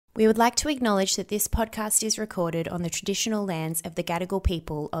We would like to acknowledge that this podcast is recorded on the traditional lands of the Gadigal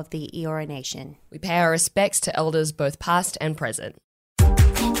people of the Eora Nation. We pay our respects to elders both past and present.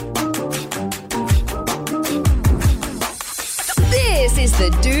 This is the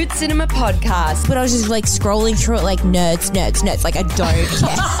Dude Cinema Podcast. But I was just like scrolling through it like nerds. Like I don't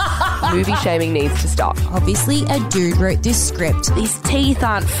care. Movie shaming needs to stop. Obviously a dude wrote this script. These teeth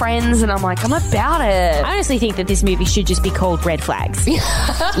aren't friends, and I'm like, I'm about it. I honestly think that this movie should just be called Red Flags.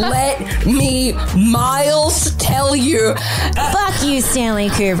 Let me, Miles, tell you. Fuck you, Stanley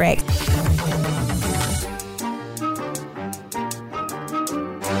Kubrick.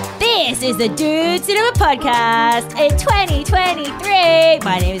 This is the Dude Cinema Podcast in 2023.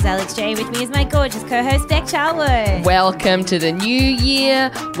 My name is Alex Jane. With me is my gorgeous co-host, Beck Charwood. Welcome to the new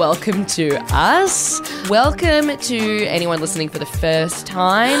year. Welcome to us. Welcome to anyone listening for the first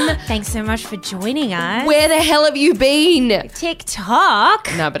time. Thanks so much for joining us. Where the hell have you been? TikTok.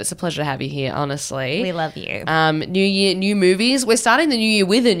 No, but it's a pleasure to have you here, honestly. We love you. New year, new movies. We're starting the new year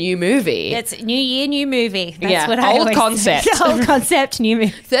with a new movie. It's new year, new movie. That's Yeah, what I old always concept. say. Old concept, new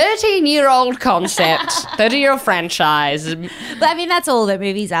movie. 13-year-old concept, 30-year-old franchise. But I mean, that's all that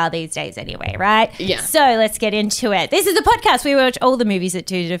movies are these days anyway, right? Yeah. So let's get into it. This is a podcast. We watch all the movies that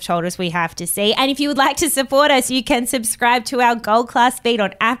Dude have told us we have to see. And if you would like to support us, you can subscribe to our Gold Class feed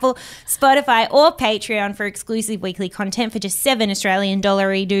on Apple, Spotify or Patreon for exclusive weekly content for just $7 Australian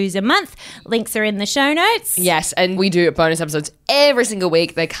dues a month. Links are in the show notes. Yes, and we do bonus episodes every single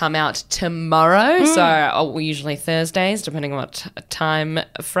week. They come out tomorrow, so usually Thursdays, depending on what time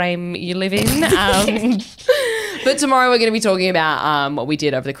frame you live in. But tomorrow we're going to be talking about what we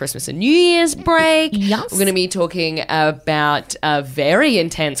did over the Christmas and New Year's break. Yes. We're going to be talking about a very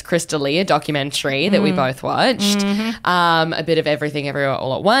intense Crystalia documentary that we both watched. A bit of Everything Everywhere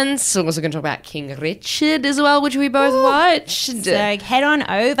All at Once. We're also going to talk about King Richard as well, which we both watched. So head on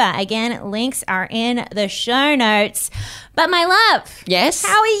over. Again, links are in the show notes. But my love, Yes?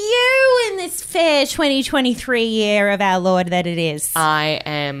 how are you in this fair 2023 year of our Lord that it is? I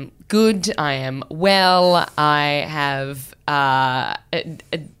am good. I am well. I have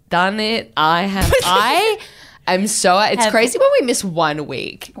done it. I am so. It's crazy when we miss 1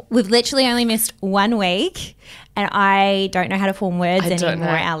 week. We've literally only missed 1 week, and I don't know how to form words anymore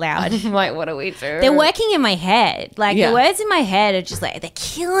out loud. I'm like, what do we do? They're working in my head. Like, Yeah. the words in my head are just like, they're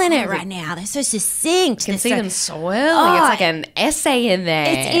killing it right now. They're so succinct. You can see They're them so- swirling. Oh, It's like an essay in there.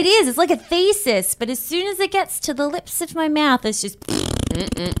 It is. It's like a thesis. But as soon as it gets to the lips of my mouth, it's just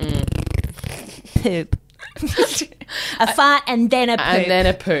poop. A fart and then a poop. And then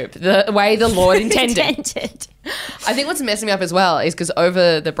a poop. The way the Lord intended. Intended. I think what's messing me up as well is because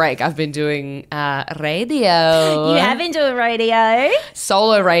over the break I've been doing radio. You have been doing radio.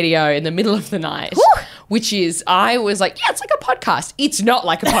 Solo radio in the middle of the night. Which is, I was like, yeah, it's like a podcast. It's not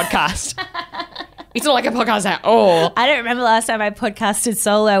like a podcast. It's not like a podcast at all. I don't remember last time I podcasted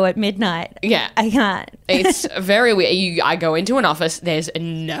solo at midnight. Yeah. I can't. It's very weird. I go into an office, there's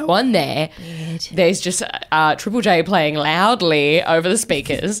no one there. Weird. There's just Triple J playing loudly over the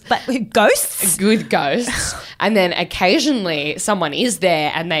speakers. But ghosts? Good ghosts. And then occasionally someone is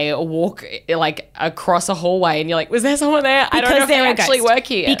there and they walk like across a hallway and you're like, was there someone there? I don't know if they actually work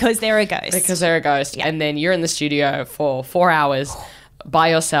here. Because they're a ghost. Because they're a ghost. And then you're in the studio for 4 hours by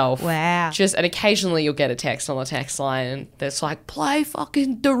yourself. Wow. And occasionally you'll get a text on the text line that's like, play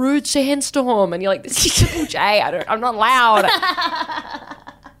fucking Darude Sandstorm. And you're like, this is Triple J. I'm not loud. I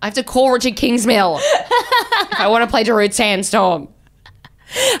have to call Richard Kingsmill if I want to play Darude Sandstorm.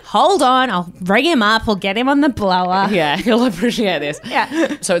 Hold on, I'll ring him up. We'll get him on the blower. Yeah, he'll appreciate this.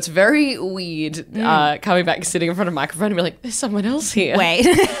 Yeah. So it's very weird coming back, sitting in front of a microphone and be like, there's someone else here. Wait.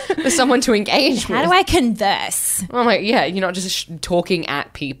 There's someone to engage with. How do I converse? I'm like, yeah, you're not just talking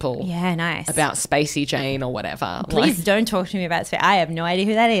at people Yeah, nice. about Spacey Jane or whatever. Please don't talk to me about Spacey. I have no idea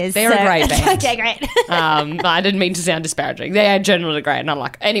who that is. They're a great band. Okay, great. I didn't mean to sound disparaging. They are generally great. And I'm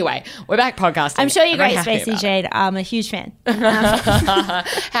like, anyway, we're back podcasting. I'm sure you're I'm very great, happy Spacey about Jade. I'm a huge fan. it.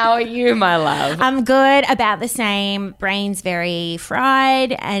 How are you, my love? I'm good, about the same. Brain's very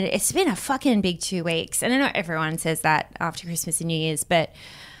fried, and it's been a fucking big 2 weeks. And I know everyone says that after Christmas and New Year's, but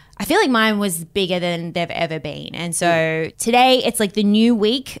I feel like mine was bigger than they've ever been. And so today it's like the new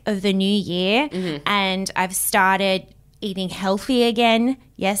week of the new year, and I've started eating healthy again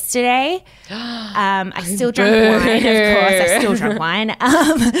yesterday. I still drank wine, of course. I still drank wine.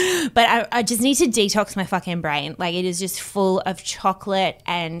 But I just need to detox my fucking brain. Like, it is just full of chocolate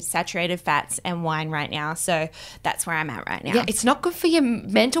and saturated fats and wine right now. So that's where I'm at right now. Yeah, it's not good for your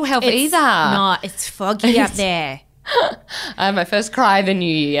mental health It's either. not. It's foggy up there. I had my first cry of the new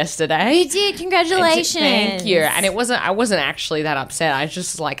year yesterday. You did. Congratulations. Thank you. And I wasn't actually that upset. I was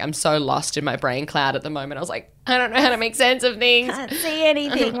just like, I'm so lost in my brain cloud at the moment. I was like, I don't know how to make sense of things. Can't see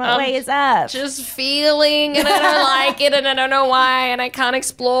anything. What way is up? Just feeling, and I don't like it, and I don't know why, and I can't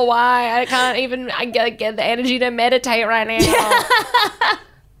explore why. I get the energy to meditate right now.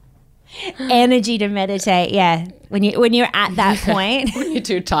 Energy to meditate. Yeah. When you're at that point. You're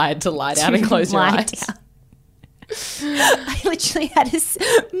too tired to lie down and close your lie eyes. down. I literally had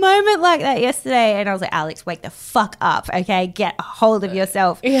a moment like that yesterday, and I was like, Alex, wake the fuck up, okay? Get a hold of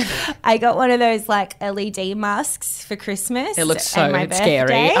yourself. Yeah. I got one of those like LED masks for Christmas. It looks and so my scary.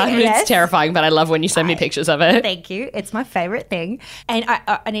 birthday. I mean, Yes. it's terrifying, but I love when you send me pictures of it. Thank you. It's my favorite thing. And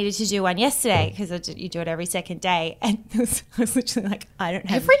I needed to do one yesterday because you do it every second day. And I was literally like, I don't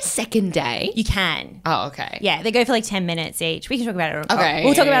have. Every second day? You can. Oh, okay. Yeah, they go for like 10 minutes each. We can talk about it on Okay,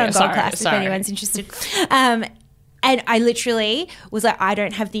 We'll talk yeah, about it yeah, on Gold sorry, Class sorry. if anyone's interested. And I literally was like, I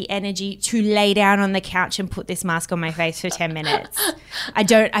don't have the energy to lay down on the couch and put this mask on my face for 10 minutes. I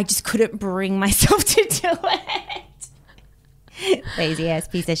just couldn't bring myself to do it. Lazy ass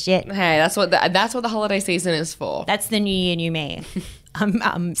piece of shit. Hey, that's what the holiday season is for. That's the new year, new me.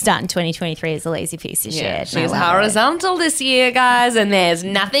 I'm starting 2023 as a lazy piece of Yeah, shit. and I she's love it. horizontal this year, guys, and there's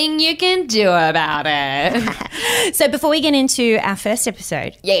nothing you can do about it. So before we get into our first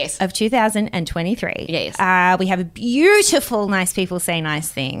episode Yes. of 2023, Yes. we have a beautiful Nice People Say Nice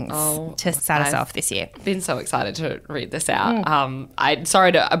Things Oh, to start us I've- off this year. Been so excited to read this out. I'm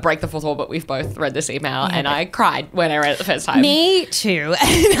sorry to break the fourth wall, but we've both read this email, and I cried when I read it the first time. Me too.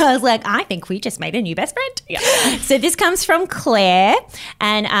 And I was like, I think we just made a new best friend. Yeah. So this comes from Claire,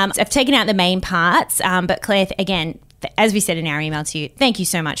 and I've taken out the main parts, but Claire, again, as we said in our email to you, thank you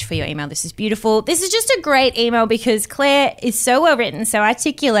so much for your email. This is beautiful. This is just a great email because Claire is so well written, so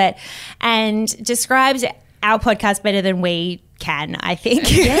articulate, and describes our podcast better than we can, I think.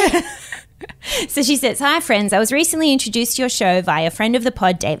 So she says, hi friends, I was recently introduced to your show via a friend of the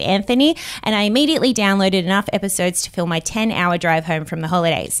pod, Dave Anthony, and I immediately downloaded enough episodes to fill my 10-hour drive home from the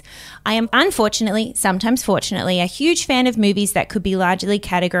holidays. I am unfortunately, sometimes fortunately, a huge fan of movies that could be largely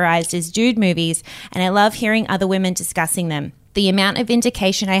categorized as dude movies, and I love hearing other women discussing them. The amount of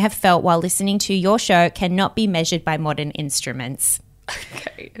vindication I have felt while listening to your show cannot be measured by modern instruments.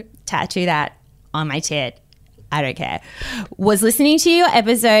 Okay. Tattoo that on my tit. I don't care. Was listening to your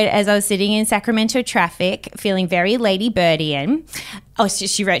episode as I was sitting in Sacramento traffic, feeling very Lady Birdian. Oh,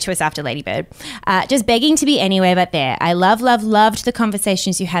 she wrote to us after Lady Bird. Just begging to be anywhere but there. I loved the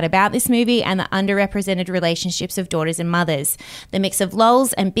conversations you had about this movie and the underrepresented relationships of daughters and mothers. The mix of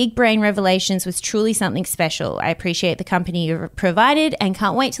lulls and big brain revelations was truly something special. I appreciate the company you've provided and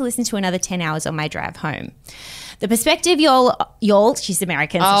can't wait to listen to another 10 hours on my drive home. The perspective y'all, she's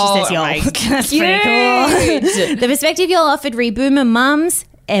American, so she says y'all. my That's pretty cool. The perspective y'all offered reboomer mums,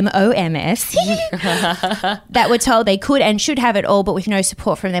 MOMS, that were told they could and should have it all, but with no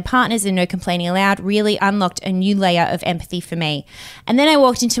support from their partners and no complaining allowed, really unlocked a new layer of empathy for me. And then I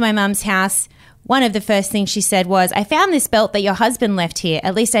walked into my mum's house. One of the first things she said was, I found this belt that your husband left here.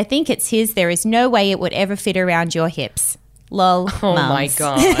 At least I think it's his. There is no way it would ever fit around your hips. Lol. Oh mums. my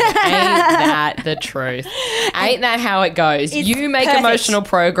God. Ain't that the truth? Ain't that how it goes? It's You make perfect. emotional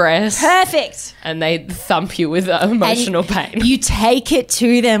progress Perfect. and they thump you with emotional pain. You take it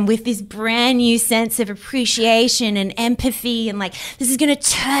to them with this brand new sense of appreciation and empathy, and like, this is going to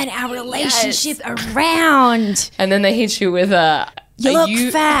turn our relationship around. And then they hit you with You look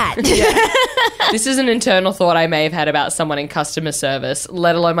fat. This is an internal thought I may have had about someone in customer service,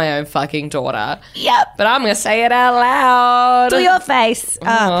 let alone my own fucking daughter. Yep. But I'm going to say it out loud. To your face.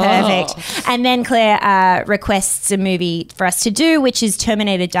 Oh, perfect. And then Claire requests a movie for us to do, which is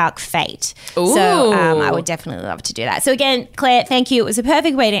Terminator Dark Fate. Ooh. So I would definitely love to do that. So again, Claire, thank you. It was a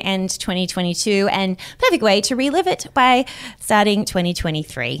perfect way to end 2022 and perfect way to relive it by starting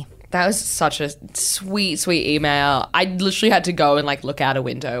 2023. That was such a sweet, sweet email. I literally had to go and like look out a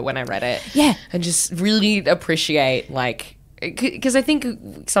window when I read it. Yeah. And just really appreciate because I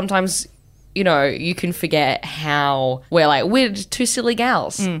think sometimes, you know, you can forget how we're two silly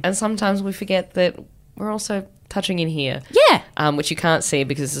gals. And sometimes we forget that we're also touching in here. Yeah. Which you can't see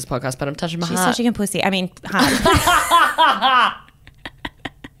because this is a podcast, but I'm touching my She's heart. touching a pussy. I mean, hard.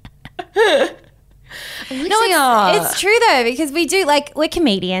 It's true though, because we do, like, we're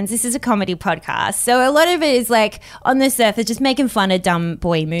comedians. This is a comedy podcast. So a lot of it is like on the surface, just making fun of dumb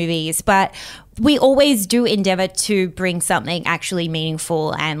boy movies. But we always do endeavor to bring something actually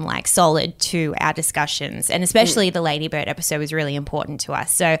meaningful and like solid to our discussions. And especially the Lady Bird episode was really important to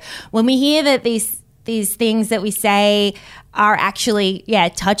us. So when we hear that these these things that we say are actually,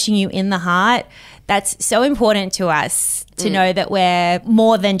 touching you in the heart. That's so important to us to know that we're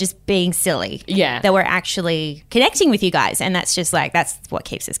more than just being silly. Yeah. That we're actually connecting with you guys. And that's just like, that's what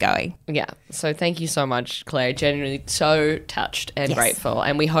keeps us going. Yeah. So thank you so much, Claire. Genuinely so touched and Yes. grateful.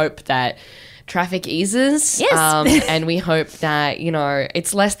 And we hope that traffic eases. Yes. And we hope that,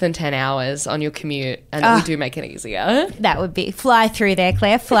 it's less than 10 hours on your commute and that we do make it easier. That would be fly through there,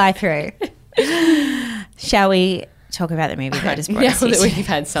 Claire. Fly through. Shall we talk about the movie that just brought Now us here? that we've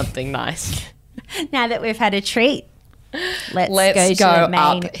had something nice. Now that we've had a treat, let's Let's go go to the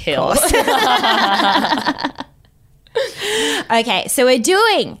main uphill. course. Okay, so we're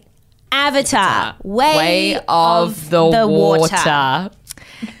doing Avatar, Way of the Water.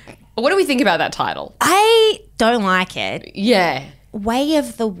 What do we think about that title? I don't like it. Yeah. Way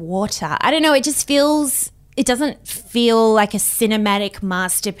of the Water. I don't know. It doesn't feel like a cinematic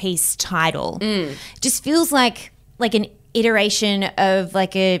masterpiece title. It just feels like an iteration of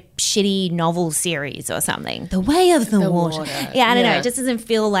like a shitty novel series or something. The Way of the Water. Yeah, I don't know. It just doesn't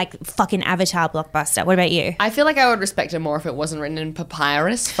feel like fucking Avatar blockbuster. What about you? I feel like I would respect it more if it wasn't written in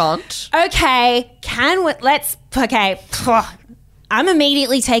papyrus font. Okay, I'm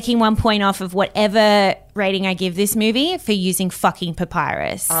immediately taking 1 point off of whatever rating I give this movie for using fucking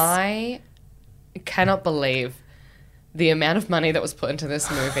papyrus. I cannot believe the amount of money that was put into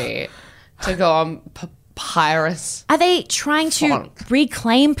this movie to go on papyrus. Are they trying to Font.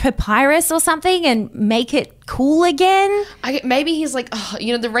 reclaim papyrus or something and make it cool again? Maybe he's like,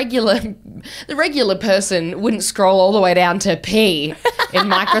 the regular person wouldn't scroll all the way down to P in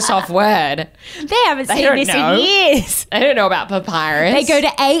Microsoft Word. They haven't seen don't this know. in years. I don't know about papyrus. They go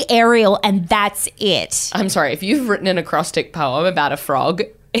to Arial and that's it. I'm sorry, if you've written an acrostic poem about a frog,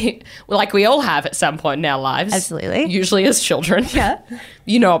 like we all have at some point in our lives. Absolutely. Usually as children. Yeah.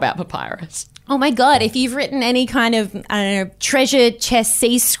 You know about papyrus. Oh my God, if you've written any kind of, I don't know, treasure chest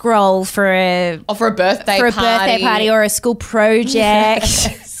sea scroll for a Or for a birthday party or a school project.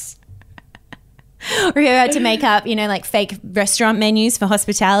 Or you're about to make up, like fake restaurant menus for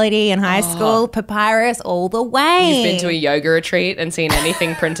hospitality in high school. Papyrus all the way. You've been to a yoga retreat and seen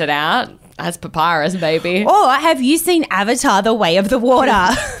anything printed out. That's papyrus, baby. Or have you seen Avatar, The Way of the Water?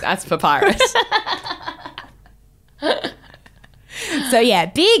 That's papyrus. So yeah,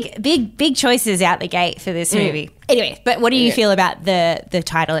 big choices out the gate for this movie. Anyway, but what do you feel about the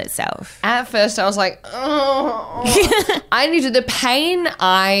title itself? At first, I was like, oh. I needed the pain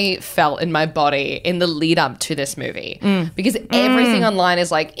I felt in my body in the lead up to this movie. Because everything online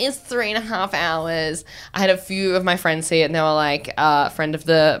is like, it's 3.5 hours. I had a few of my friends see it and they were like, a friend of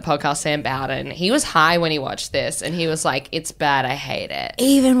the podcast, Sam Bowden, he was high when he watched this and he was like, it's bad, I hate it.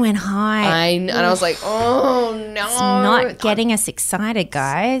 Even when high. And I was like, oh no. It's not getting us excited,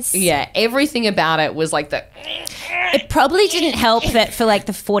 guys. Yeah, everything about it was like It probably didn't help that for like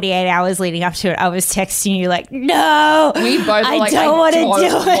the 48 hours leading up to it, I was texting you like, no, we both were like, I don't want to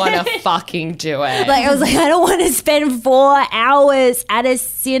do it. want to fucking do it. Like I was like, I don't want to spend 4 hours at a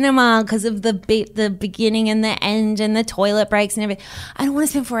cinema because of the beginning and the end and the toilet breaks and everything. I don't want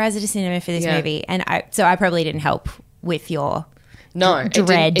to spend 4 hours at a cinema for this movie, and so I probably didn't help with your No,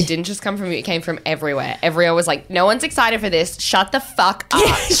 dread. It didn't just come from you. It came from everywhere. Everyone was like, no one's excited for this. Shut the fuck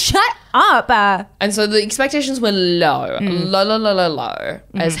up. Shut up. And so the expectations were low. Low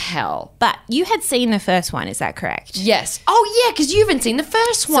as hell. But you had seen the first one, is that correct? Yes. Oh, yeah, because you haven't seen the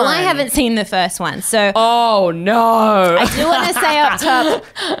first one. So I haven't seen the first one. So Oh, no. I do want to say up top,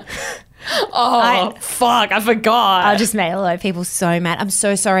 fuck. I forgot. I just made a lot of people so mad. I'm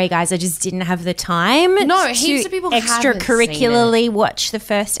so sorry, guys. I just didn't have the time. No, to heaps of people haven't extracurricularly watch the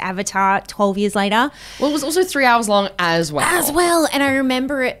first Avatar 12 years later. Well, it was also 3 hours long as well. And I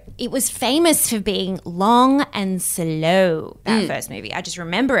remember it was famous for being long and slow, that first movie. I just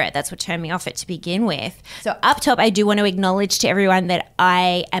remember it. That's what turned me off it to begin with. So up top, I do want to acknowledge to everyone that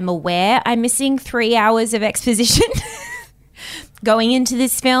I am aware I'm missing 3 hours of exposition going into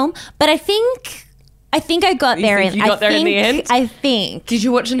this film. But I think I got there think you got there in the end? I think. Did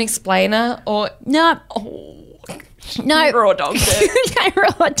you watch an explainer or... No. No. Raw dogged it. I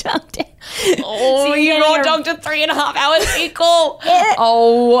raw dogged it. Oh, So you you're raw getting dogged a 3.5 hours equal.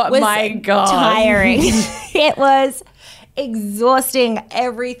 Oh was my God. tiring. It was exhausting.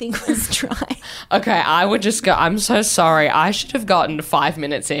 Everything was dry. Okay, I would just go, I'm so sorry. I should have gotten 5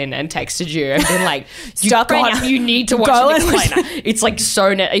 minutes in and texted you and been like, Stop right now. you need to watch Go an and watch explainer. It's like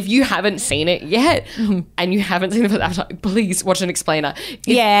so if you haven't seen it yet and you haven't seen it, please watch an explainer. It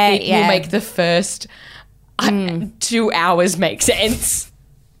will make the first 2 hours make sense.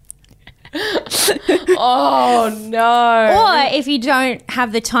 Oh, no. Or if you don't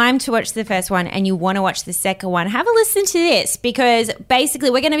have the time to watch the first one and you want to watch the second one, have a listen to this, because basically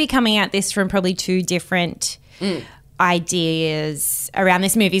we're going to be coming at this from probably two different ideas around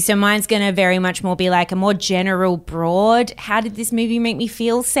this movie. So mine's going to very much more be like a more general, broad, how did this movie make me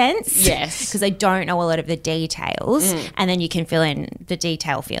feel sense? Yes. Because I don't know a lot of the details. And then you can fill in the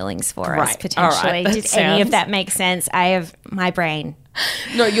detail feelings for us, Right. potentially. All right. That Did any of sounds- that make sense? I have my brain.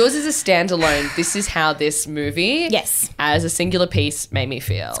 No, yours is a standalone. This is how this movie, Yes. as a singular piece, made me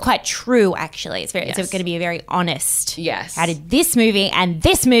feel. Quite true, actually. It's Yes. going to be a very honest. Yes. How did this movie and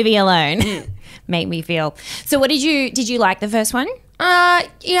this movie alone make me feel? So, what did you like the first one? Yeah,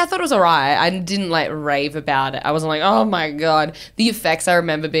 I thought it was alright. I didn't like rave about it. I wasn't like, oh my god. The effects, I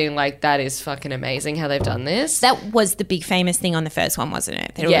remember being like, that is fucking amazing how they've done this. That was the big famous thing on the first one, wasn't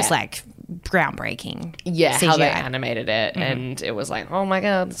it? That it Yeah. was like groundbreaking. Yeah, how they CGI. animated it, and it was like, oh my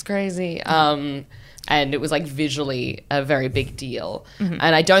god, it's crazy. And it was like visually a very big deal. And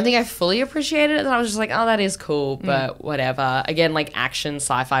I don't think I fully appreciated it. And I was just like, oh, that is cool, but whatever. Again, like action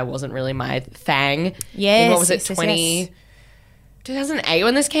sci-fi wasn't really my thing. Yes, What was it? yes, yes, yes. 2008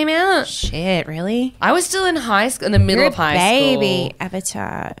 when this came out? Shit, really? I was still in high school, in the middle You're of high baby. school.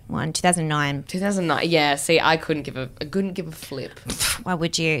 Avatar 1, 2009. 2009. Yeah, see, I couldn't give a flip. Why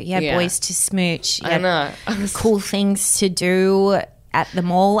would you? You had Yeah. boys to smooch. You I had know. cool things to do at the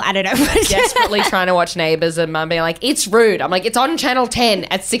mall. I don't know. Desperately trying to watch Neighbours and mum being like, it's rude. I'm like, it's on Channel 10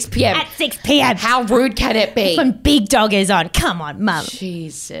 at 6 p.m. At 6 p.m. How rude can it be? when Big Dog is on. Come on, mum.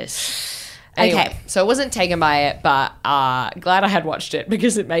 Jesus. Anyway, Okay. so I wasn't taken by it, but glad I had watched it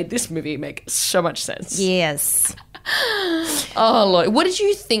because it made this movie make so much sense. Yes. Oh, Lord. What did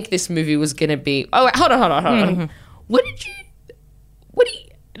you think this movie was going to be? Oh, wait, hold on. What did you,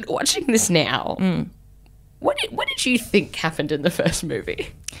 watching this now, what did you think happened in the first movie?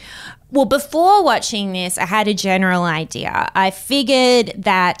 Well, before watching this, I had a general idea. I figured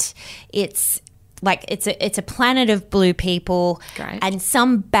that it's like it's a planet of blue people, Great. and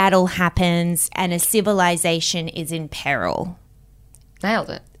some battle happens, and a civilization is in peril.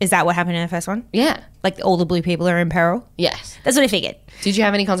 Nailed it. Is that what happened in the first one? Yeah. Like all the blue people are in peril? Yes. That's what I figured. Did you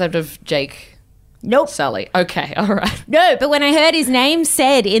have any concept of Jake Nope. Sully? Okay, all right. No, but when I heard his name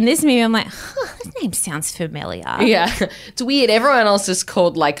said in this movie, I'm like, his name sounds familiar. Yeah. It's weird. Everyone else is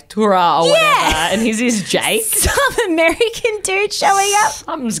called like Tura or whatever, and his is Jake. Some American dude showing up.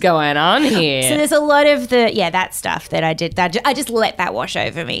 Something's going on here. So there's a lot of that stuff that I did. I just let that wash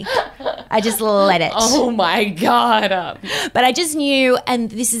over me. I just let it. Oh my god. But I just knew, and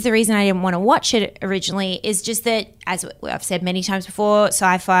this is the reason I didn't want to watch it originally, is just that, as I've said many times before,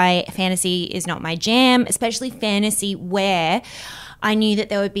 sci-fi, fantasy is not my jam, especially fantasy where I knew that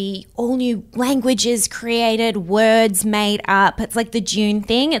there would be all new languages created, words made up. It's like the Dune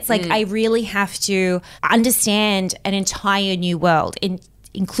thing. It's like I really have to understand an entire new world,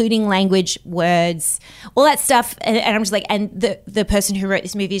 including language, words, all that stuff. And I'm just like, and the person who wrote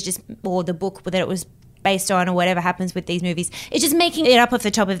this movie is just, or the book that it was based on, or whatever happens with these movies, it's just making it up off the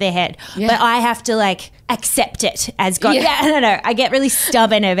top of their head. Yeah. But I have to like accept it as God. Yeah. Yeah, I don't know. I get really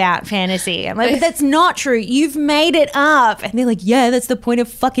stubborn about fantasy. I'm like, but that's not true. You've made it up. And they're like, yeah, that's the point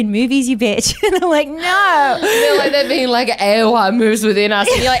of fucking movies, you bitch. And I'm like, no. They're like they're being like Aowa moves within us,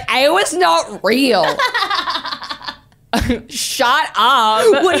 and you're like, Aowa's not real. Shut up.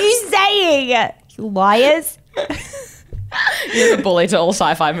 What are you saying? You liars. You're the bully to all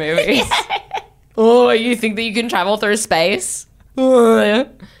sci-fi movies. Oh, you think that you can travel through space?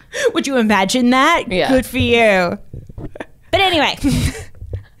 Would you imagine that? Yeah. Good for you. But anyway,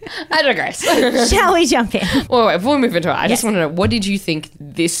 I digress. shall we jump in? Wait, before we move into it, I just want to know, what did you think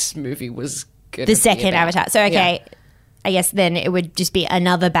this movie was good? The second Avatar. So, okay, I guess then it would just be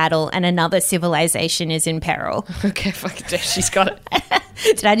another battle and another civilization is in peril. Okay, fuck it. She's got it.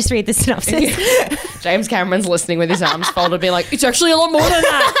 Did I just read the synopsis? James Cameron's listening with his arms folded, being like, it's actually a lot more than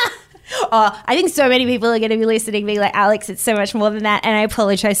that. I think so many people are going to be listening, being like, Alex, it's so much more than that. And I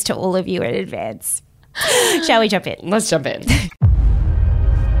apologize to all of you in advance. Shall we jump in? Let's jump in.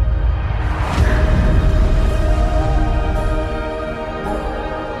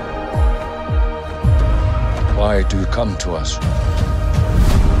 Why do you come to us?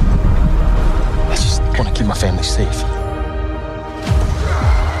 I just want to keep my family safe.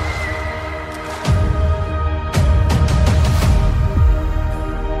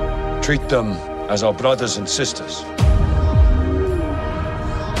 Treat them as our brothers and sisters.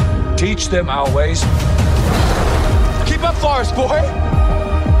 Teach them our ways. Keep up, Forest Boy!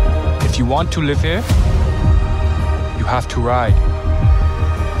 If you want to live here, you have to ride.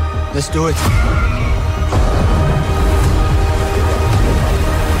 Let's do it.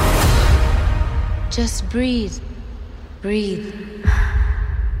 Just breathe. Breathe.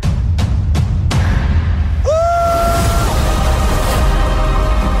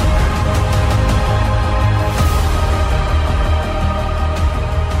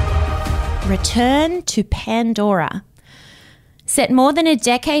 Return to Pandora. Set more than a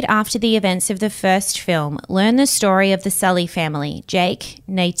decade after the events of the first film, learn the story of the Sully family, Jake,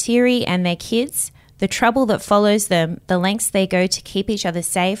 Neytiri and their kids, the trouble that follows them, the lengths they go to keep each other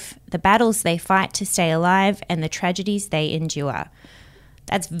safe, the battles they fight to stay alive, and the tragedies they endure.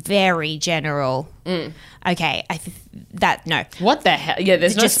 That's very general. Okay, no. What the hell? Yeah,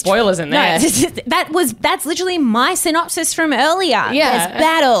 there's no spoilers in there. No, that's literally my synopsis from earlier. Yeah. There's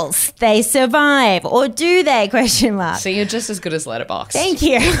battles. They survive. Or do they? Question mark. So you're just as good as Letterboxd. Thank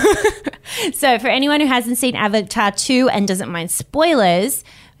you. So for anyone who hasn't seen Avatar 2 and doesn't mind spoilers,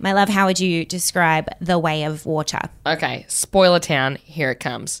 my love, how would you describe The Way of Water? Okay, spoiler town, here it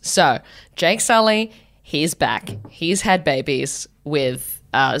comes. So, Jake Sully, he's back. He's had babies with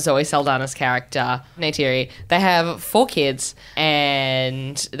Zoe Saldana's character, Neytiri. They have 4 kids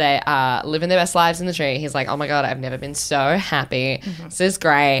and they are living their best lives in the tree. He's like, oh my God, I've never been so happy. This is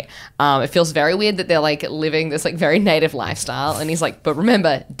great. It feels very weird that they're like living this like very native lifestyle. And he's like, but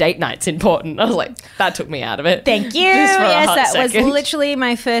remember, date night's important. I was like, that took me out of it. Thank you. Just for a Yes, hot that second. was literally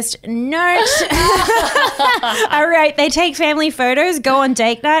my first note. All right, they take family photos, go on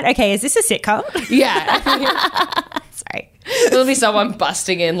date night. Okay, is this a sitcom? Yeah. Sorry. There'll be someone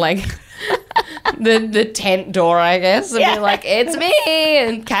busting in like the tent door, I guess, and be like, it's me,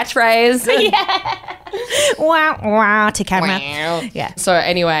 and catchphrase. Wow, wow, to camera. Wow. Yeah. So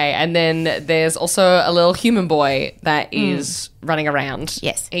anyway, and then there's also a little human boy that is running around.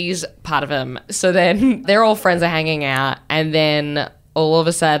 Yes. He's part of him. So then they're all friends are hanging out, and then all of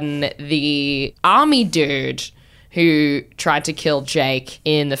a sudden the army dude who tried to kill Jake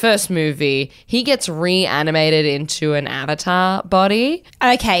in the first movie, he gets reanimated into an avatar body.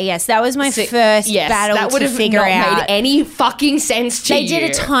 Okay, yes, that was my first battle that would to have figure not out. made any fucking sense to They you.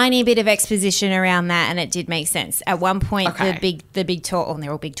 did a tiny bit of exposition around that, and it did make sense. At one point, Okay. the big tall, well, they're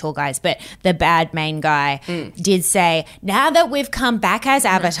all big tall guys, but the bad main guy did say, "Now that we've come back as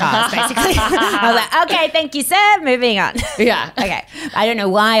avatars," basically. I was like, "Okay, thank you, sir. Moving on." Yeah. Okay, I don't know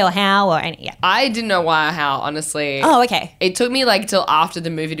why or how or any. Yeah. I didn't know why or how, honestly. Oh, okay. It took me like till after the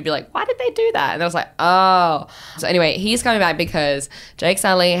movie to be like, why did they do that? And I was like, oh. So anyway, he's coming back because Jake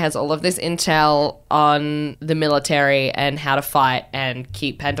Sully has all of this intel on the military and how to fight and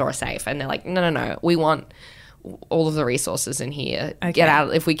keep Pandora safe. And they're like, no, we want all of the resources in here. Okay. Get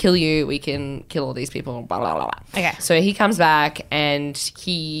out. If we kill you, we can kill all these people. Blah, blah, blah, blah. Okay. So he comes back and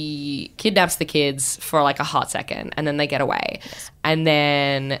he kidnaps the kids for like a hot second and then they get away. And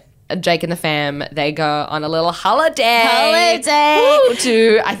then Jake and the fam, they go on a little holiday. Woo,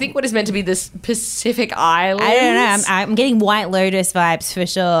 to, I think, what is meant to be this Pacific Islands. I don't know. I'm getting White Lotus vibes for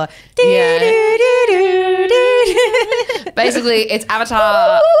sure. Basically, it's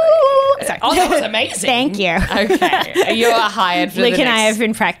Avatar. Sorry. Oh, that was amazing. Thank you. Okay. You are hired for Luke the and I next. have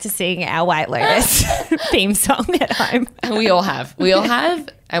been practicing our White Lotus theme song at home. We all have. We all have,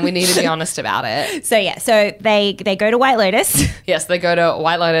 and we need to be honest about it. So yeah, so they go to White Lotus. Yes, they go to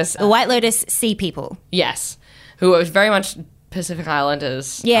White Lotus. The White Lotus sea people. Yes. Who are very much Pacific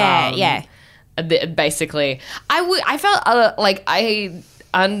Islanders. Yeah, yeah. Basically. I felt like I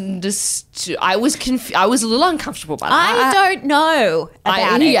understood. I was I was a little uncomfortable by that. I don't know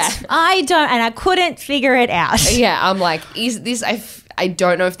about it. yeah. I don't, and I couldn't figure it out. Yeah, I'm like, is this? I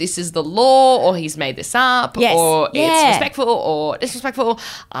don't know if this is the law or he's made this up Yes. or Yeah. it's respectful or disrespectful.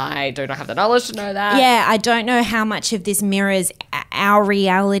 I do not have the knowledge to know that. Yeah, I don't know how much of this mirrors our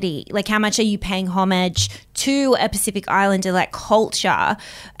reality. Like, how much are you paying homage to a Pacific Islander like culture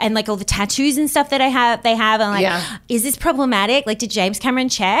and like all the tattoos and stuff that they have? And like, Yeah. is this problematic? Like, did James Cameron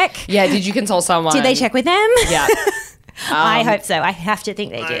check? Yeah, did you consult someone? Did they check with them? Yeah. I hope so. I have to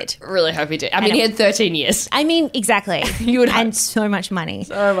think they did. Really hope he did. I mean, he had 13 years. I mean, exactly. You would and hope. so much money.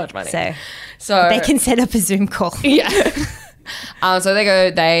 So much money. So they can set up a Zoom call. Yeah. So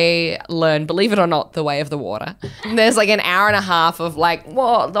they learn, believe it or not, the way of the water. And there's like an hour and a half of like,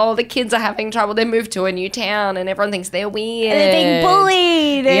 whoa, all the kids are having trouble. They moved to a new town and everyone thinks they're weird. They're being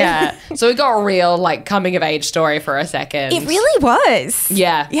bullied. Yeah. So it got a real like coming of age story for a second. It really was.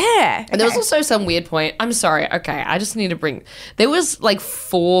 Yeah. Yeah. And there was also some weird point. I'm sorry. Okay. I just need to bring. There was like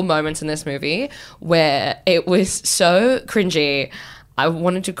 4 moments in this movie where it was so cringy. I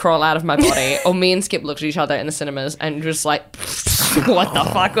wanted to crawl out of my body. Or me and Skip looked at each other in the cinemas and just like, what the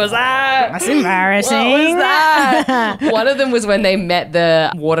fuck was that? That's embarrassing. What was that? One of them was when they met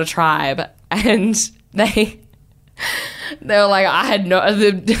the water tribe and they They were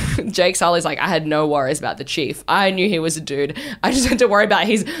like, Jake Sully's like, I had no worries about the chief. I knew he was a dude. I just had to worry about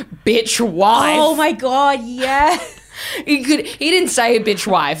his bitch wife. Oh my God, yeah. He didn't say bitch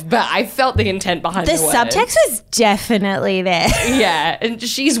wife, but I felt the intent behind the The word. subtext was definitely there. Yeah, and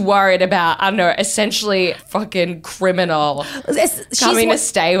she's worried about, I don't know, essentially fucking criminal coming to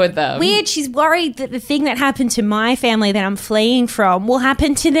stay with them. Weird. She's worried that the thing that happened to my family that I'm fleeing from will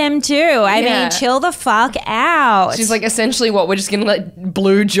happen to them too. I Yeah. mean, chill the fuck out. She's like, essentially what, we're just going to let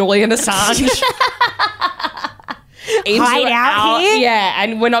blue Julian Assange Hide out here? Yeah,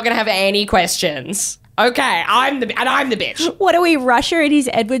 and we're not going to have any questions. Okay, I'm the bitch. What are we, Russia and his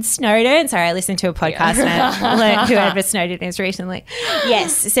Edward Snowden? Sorry, I listened to a podcast and I learned who Edward Snowden is recently.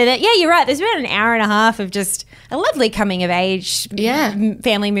 Yes, so that, yeah, you're right. There's about an hour and a half of just a lovely coming of age. Yeah.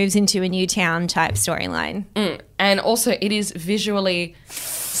 Family moves into a new town type storyline. And also, it is visually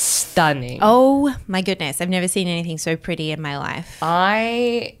stunning. Oh my goodness, I've never seen anything so pretty in my life.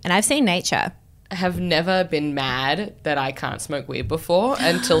 I And I've seen nature. have never been mad that I can't smoke weed before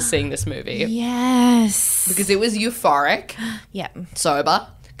until seeing this movie. Yes. Because it was euphoric, Yeah. sober,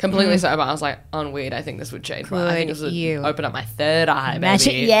 completely sober. I was like, on weed, I think this would change my, I think this would you. open up my third eye,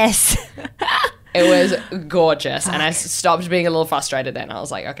 Magic. baby. Yes. It was gorgeous. And I stopped being a little frustrated then. I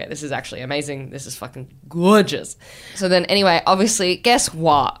was like, okay, this is actually amazing. This is fucking gorgeous. So then anyway, obviously, guess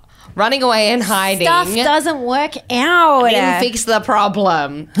what? Running away and hiding. Stuff doesn't work out. Didn't fix the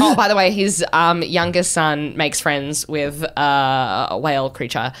problem. Oh, by the way, his youngest son makes friends with a whale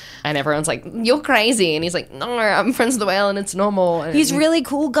creature, and everyone's like, "You're crazy," and he's like, "No, I'm friends with the whale, and it's normal." And He's really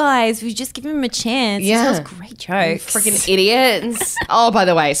cool, guys. We just give him a chance. Yeah. He tells great jokes. freaking idiots. Oh, by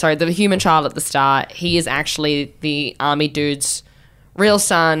the way, sorry, the human child at the start, he is actually the army dude's real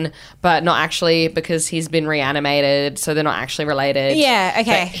son, but not actually, because he's been reanimated, so they're not actually related. Yeah,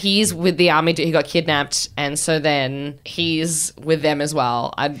 okay. But he's with the army dude. He got kidnapped, and so then he's with them as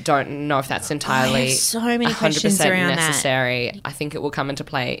well. I don't know if that's entirely so many questions 100% around that. necessary. I think it will come into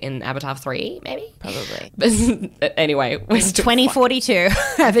play in Avatar 3, maybe? Probably. But anyway, we're still 2042. I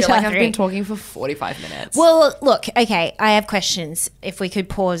feel Avatar like I've 3. been talking for 45 minutes. Well, look, okay, I have questions. If we could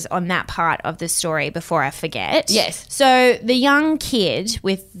pause on that part of the story before I forget. Yes. So the young kid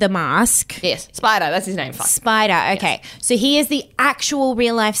with the mask. Yes, Spider, that's his name. Fuck. Spider, okay. So he is the actual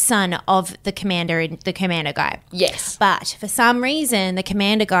real life son of the commander guy. Yes. But for some reason, the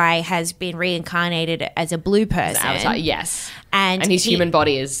commander guy has been reincarnated as a blue person. Avatar, yes. And his he- human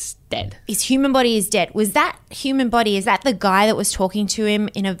body is dead. His human body is dead. Was that human body, is that the guy that was talking to him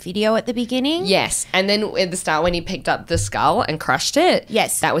in a video at the beginning? Yes. And then at the start, when he picked up the skull and crushed it,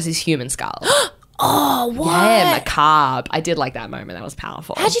 Yes. that was his human skull. Oh, what? Yeah, macabre. I did like that moment. That was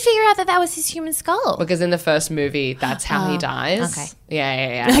powerful. How'd you figure out that that was his human skull? Because in the first movie, that's how he dies. okay.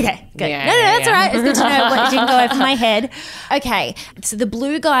 Yeah. Okay, good. Yeah, no, yeah, that's yeah. all right. It's good to know what didn't go over my head. Okay, so the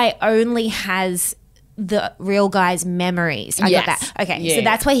blue guy only has the real guy's memories. I Yes. got that. Okay, Yeah, so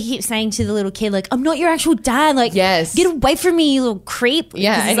that's why he keeps saying to the little kid, like, I'm not your actual dad. Like, Yes. get away from me, you little creep.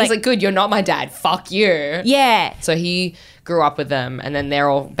 Yeah, 'Cause and he's like, good, you're not my dad. Fuck you. yeah. So he grew up with them, and then they're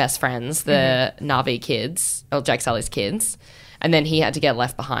all best friends, the Na'vi kids, or Jake Sully's kids. And then he had to get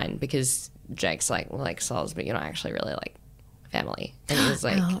left behind because Jake's like, well, like, Sully's, but you're not actually really like family. And he was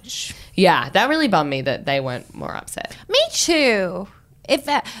like, yeah, that really bummed me that they weren't more upset. Me too. If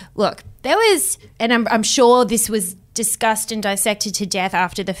that look, there was, and I'm sure this was discussed and dissected to death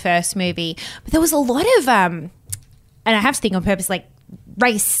after the first movie, but there was a lot of and I have to think on purpose, like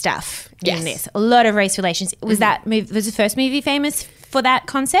race stuff Yes. in this. A lot of race relations. Was that movie? Was the first movie famous for that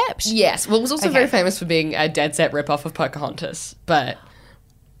concept? Yes, well, it was also very famous for being a dead set ripoff of Pocahontas, but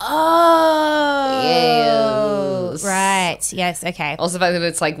Oh, Yes. right. Yes. Okay. also the fact that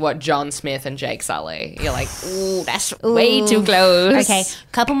it's like what John Smith and Jake Sully. You're like, ooh, that's way too close. Okay,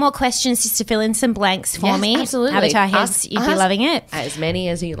 couple more questions just to fill in some blanks for Yes, me. absolutely. Avatar heads, Ask- you'd be ask- loving it. As many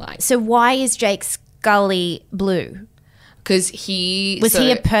as you like. So why is Jake Scully blue? Because he... Was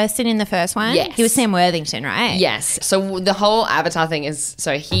he a person in the first one? Yes. He was Sam Worthington, right? Yes. So the whole Avatar thing is...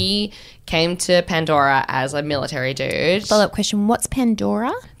 So he came to Pandora as a military dude. Follow-up question, what's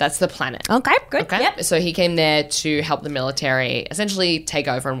Pandora? That's the planet. Okay, good. Okay. Yep. So he came there to help the military essentially take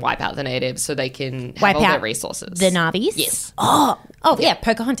over and wipe out the natives so they can have Wipe all out their resources. The Na'vis? Yes. Oh, yeah,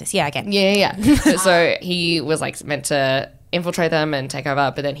 Pocahontas. Yeah, again. Yeah. So he was like meant to infiltrate them and take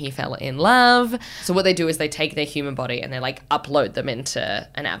over, but then he fell in love. So what they do is they take their human body and they like upload them into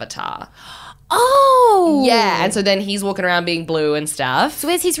an avatar. Oh. Yeah. And so then he's walking around being blue and stuff. So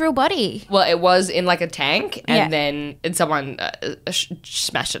where's his real body? Well, it was in like a tank, and Yeah. then someone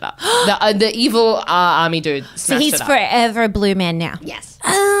smashed it up. The evil army dude smashed So he's it up. forever a blue man now. Yes.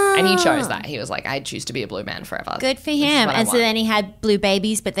 Oh, And he chose that. He was like, I choose to be a blue man forever. Good for This is him. what I And so want. then he had blue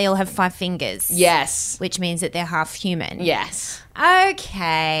babies, but they all have 5 fingers. Yes. Which means that they're half human. Yes.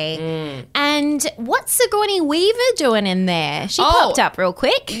 Okay. And what's Sigourney Weaver doing in there? She popped up real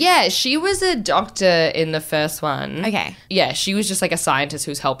quick. Yeah, she was a doctor in the first one. Okay. Yeah, she was just like a scientist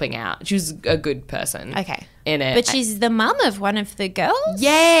who was helping out. She was a good person. Okay. In it. But she's the mum of one of the girls?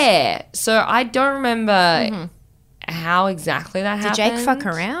 Yeah. So I don't remember how exactly that happened. Did Jake fuck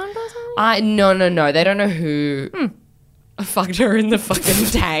around or something? No. They don't know who fucked her in the fucking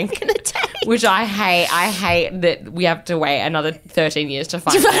tank. Which I hate. I hate that we have to wait another 13 years to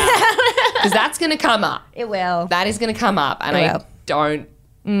find out. Because that's going to come up. It will. That is going to come up. And It I will.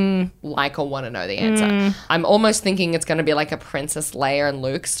 don't like or want to know the answer. I'm almost thinking it's going to be like a Princess Leia and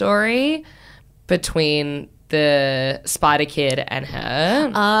Luke story between the Spider Kid and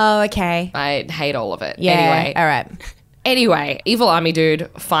her. Oh, okay. I hate all of it. Yeah. Anyway. All right. Anyway, evil army dude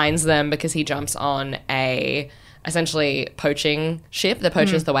finds them because he jumps on a essentially poaching ship that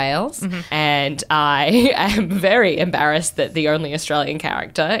poaches the whales. And I am very embarrassed that the only Australian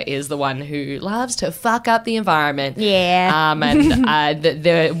character is the one who loves to fuck up the environment. Yeah. And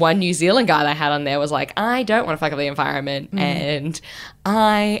the one New Zealand guy they had on there was like, I don't want to fuck up the environment. And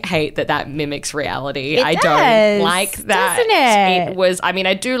I hate that mimics reality. It I does, don't like that. doesn't it? It was, I mean,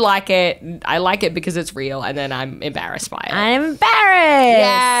 I do like it. I like it because it's real, and then I'm embarrassed by it. I'm embarrassed.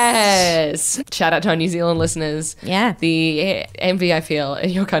 Yes. Shout out to our New Zealand listeners. Yeah. The envy I feel in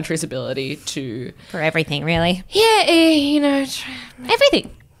your country's ability to, For everything, really.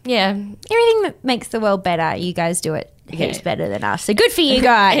 everything. Yeah. Everything that makes the world better, you guys do it heaps Yeah. better than us. So good for you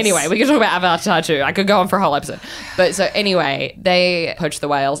guys. Anyway, we can talk about Avatar too. I could go on for a whole episode. But so anyway, they poach the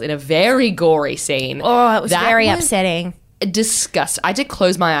whales in a very gory scene. Oh, it was That very was upsetting. Disgusting. I did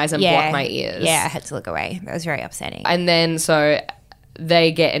close my eyes and block my ears. Yeah, I had to look away. That was very upsetting. And then so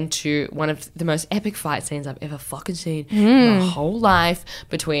they get into one of the most epic fight scenes I've ever fucking seen in my whole life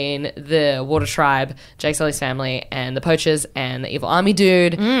between the Water Tribe, Jake Sully's family, and the poachers and the evil army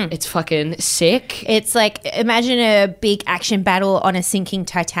dude. It's fucking sick. It's like, imagine a big action battle on a sinking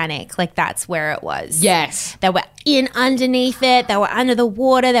Titanic. Like, that's where it was. Yes. They were in underneath it. They were under the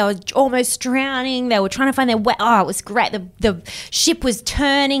water. They were almost drowning. They were trying to find their way. Oh, it was great. The ship was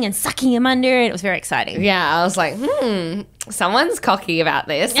turning and sucking them under it. It was very exciting. Yeah, I was like, someone's cocky about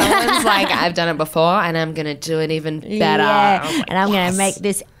this. Someone's like, I've done it before and I'm going to do it even better. Yeah. I was like, And I'm going yes. to make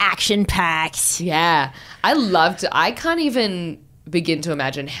this action-packed. Yeah. I can't even begin to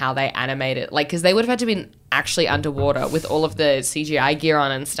imagine how they animate it. Like, because they would have had to been actually underwater with all of the CGI gear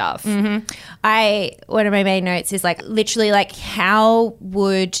on and stuff. One of my main notes is like, literally, like, how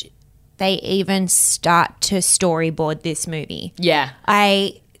would they even start to storyboard this movie? Yeah.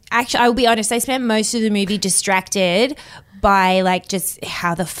 I will be honest, I spent most of the movie distracted by like just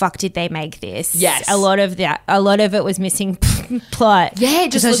how the fuck did they make this? Yes. A lot of it was missing plot. Yeah,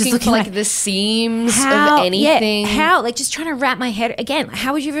 just I was looking for like the seams of anything. Yeah, how? Like just trying to wrap my head again.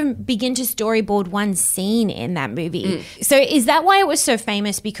 How would you even begin to storyboard one scene in that movie? So is that why it was so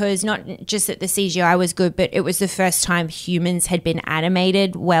famous? Because not just that the CGI was good, but it was the first time humans had been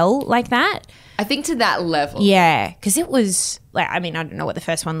animated well like that. I think to that level. Yeah, because it was like, I mean, I don't know what the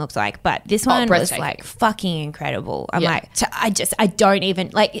first one looked like, but this one was breathtaking. like fucking incredible. I'm Yeah. like, I don't even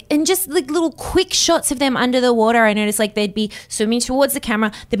like, and just like little quick shots of them under the water. I noticed like they'd be swimming towards the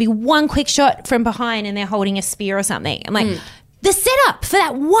camera. There'd be one quick shot from behind and they're holding a spear or something. I'm like, the setup for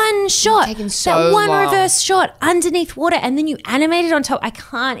that one shot, taken so that one long. reverse shot underneath water, and then you animate it on top. I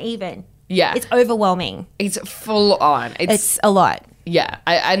can't even. Yeah. It's overwhelming. It's full on. It's a lot. Yeah,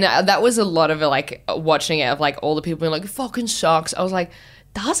 I know that was a lot of it, like watching it of like all the people being like, it fucking sucks. I was like,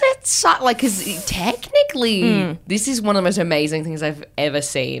 does it suck? Like, because technically, this is one of the most amazing things I've ever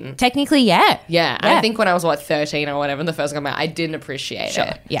seen. Technically, yeah. Yeah, and I think when I was 13 or whatever, the first time I didn't appreciate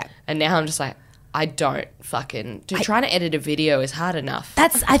it. Yeah. And now I'm just like, I don't fucking. Dude, trying to edit a video is hard enough.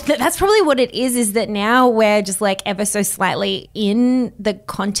 That's probably what it is that now we're just like ever so slightly in the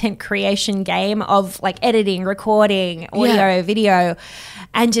content creation game of like editing, recording, audio, video,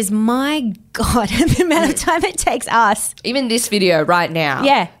 and just my God, the amount of time it takes us. Even this video right now.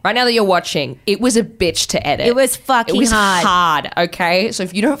 Yeah. Right now that you're watching, it was a bitch to edit. It was fucking It was hard. hard, okay? So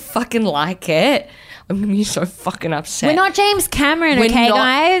if you don't fucking like it, I'm going to be so fucking upset. We're not James Cameron, We're okay, not-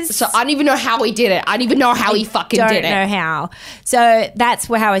 guys? So I don't even know how he did it. I don't even know how he fucking Don't did it. know how. So that's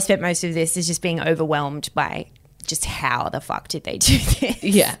how I spent most of this, is just being overwhelmed by just how the fuck did they do this?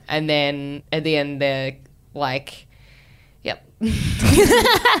 Yeah. And then at the end, they're like, yep.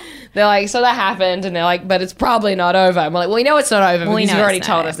 They're like, so that happened, and they're like, but it's probably not over. And we're like, well, we know it's not over because know you've already it's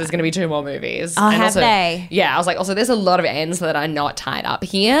not told us there's going to be 2 more movies. Oh, And have also, they? Yeah, I was like, also, there's a lot of ends that are not tied up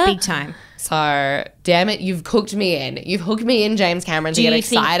here. Big time. So, damn it, you've cooked me in. You've hooked me in, James Cameron, to get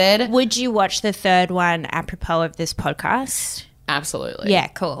excited. Would you watch the third one apropos of this podcast? Absolutely. Yeah,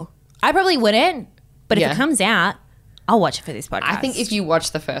 cool. I probably wouldn't, but if Yeah. it comes out, I'll watch it for this podcast. I think if you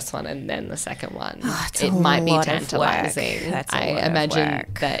watch the first one and then the second one, it's it a might be lot of tantalizing. work. That's a I lot of imagine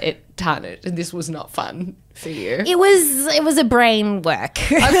work. that it tarnished. This was not fun for you. it was a brain work.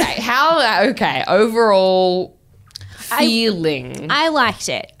 Okay, overall feeling. I liked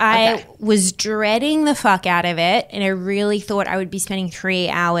it. I was dreading the fuck out of it, and I really thought I would be spending 3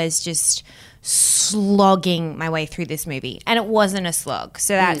 hours just slogging my way through this movie, and it wasn't a slog,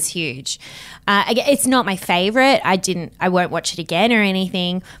 so that's huge. Again, it's not my favorite. I won't watch it again or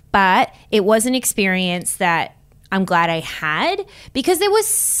anything, but it was an experience that I'm glad I had, because there was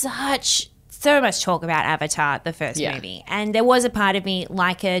so much talk about Avatar, the first movie. And there was a part of me,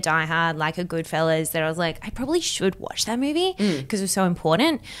 like a Die Hard, like a Goodfellas, that I was like, I probably should watch that movie because it was so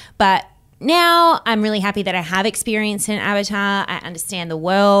important. But now I'm really happy that I have experience in Avatar. I understand the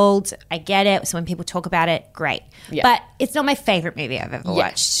world. I get it. So when people talk about it, great. Yeah. But it's not my favorite movie I've ever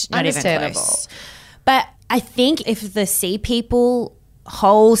watched. Not even understandable. close. But I think if the Sea People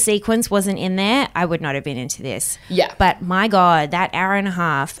whole sequence wasn't in there, I would not have been into this. Yeah. But my God, that hour and a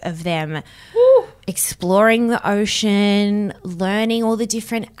half of them exploring the ocean, learning all the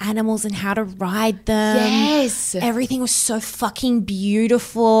different animals and how to ride them. Yes. Everything was so fucking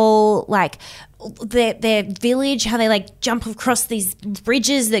beautiful. Like their village, how they like jump across these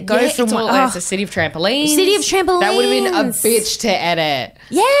bridges that go from it's, it's a city of trampolines. City of trampolines. That would have been a bitch to edit.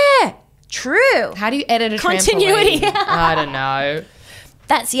 Yeah. True. How do you edit a Continuity. trampoline? I don't know.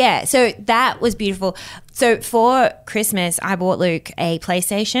 So that was beautiful. So for Christmas, I bought Luke a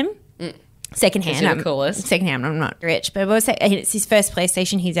PlayStation. Secondhand. Is it the coolest? Secondhand. I'm not rich, but it's his first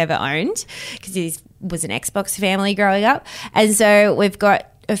PlayStation he's ever owned because he was an Xbox family growing up. And so we've got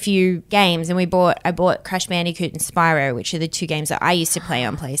a few games, and I bought Crash Bandicoot and Spyro, which are the 2 games that I used to play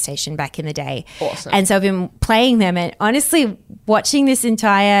on PlayStation back in the day. Awesome. And so I've been playing them, and honestly, watching this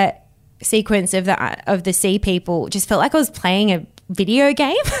entire sequence of the Sea People just felt like I was playing a video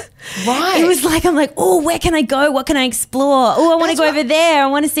game. Right. It was like, I'm like, oh, where can I go? What can I explore? Oh, I want to go over there. I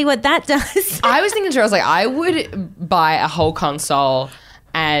want to see what that does. I was thinking too, I was like, I would buy a whole console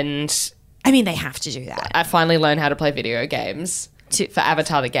and I mean, they have to do that. I finally learn how to play video games for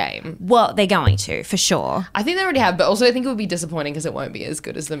Avatar the game. Well, they're going to, for sure. I think they already have, but also I think it would be disappointing because it won't be as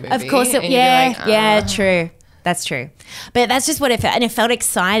good as the movie. Of course. And you'd be like, True. That's true. But that's just what it felt. And it felt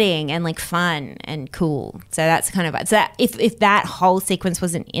exciting and like fun and cool. So that's kind of so that if that whole sequence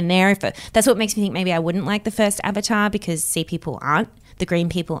wasn't in there, that's what makes me think maybe I wouldn't like the first Avatar, because Sea People aren't. The green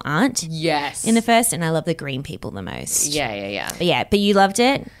people aren't yes. in the first, and I love the green people the most. Yeah. But you loved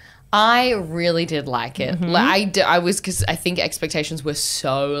it? I really did like it. Like I was, because I think expectations were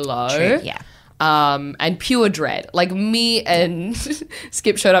so low. True, yeah. And pure dread. Like, me and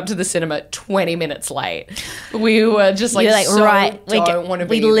Skip showed up to the cinema 20 minutes late. We were just like, You're like, so right, don't want to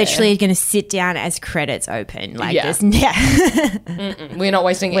be we literally there. are going to sit down as credits open. Like, Yeah. We're not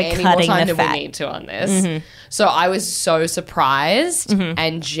wasting We're any more cutting time the than fat. we need to on this. So I was so surprised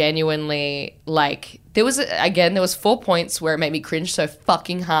and genuinely, like, there was 4 points where it made me cringe so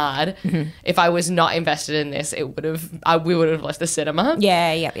fucking hard. If I was not invested in this, we would have left the cinema.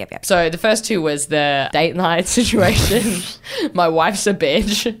 Yep. So the first 2 was the date night situation. My wife's a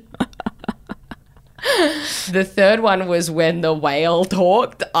bitch. The third one was when the whale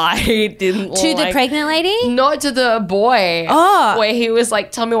talked. I didn't To the pregnant lady? Not to the boy. Oh. Where he was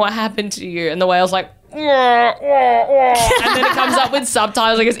like, tell me what happened to you. And the whale's like, and then it comes up with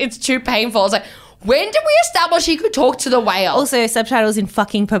subtitles. Like, it's too painful. I was like, when did we establish he could talk to the whale? Also, subtitles in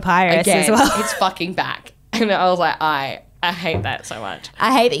fucking papyrus Again, as well. it's fucking back. And I was like, I hate that so much.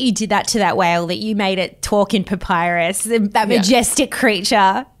 I hate that you did that to that whale, that you made it talk in papyrus, that majestic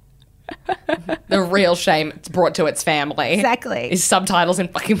creature. The real shame it's brought to its family. Exactly. Is subtitles in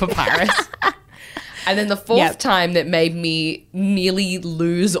fucking papyrus. And then the fourth time that made me nearly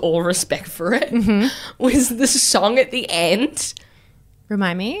lose all respect for it was the song at the end.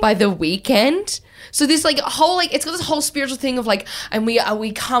 Remind me? By The Weeknd. So this like whole it's got this whole spiritual thing of like, and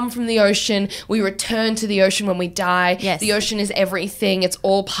we come from the ocean, we return to the ocean when we die. Yes. The ocean is everything. It's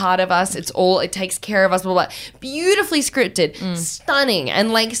all part of us. It takes care of us. Blah, blah, blah. Beautifully scripted, stunning,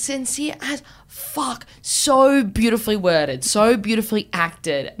 and like sincere as fuck. So beautifully worded, so beautifully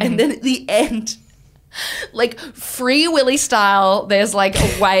acted, and then at the end, like Free Willy style, there's like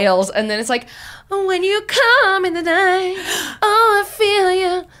whales, and then it's like, oh, when you come in the night, oh, I feel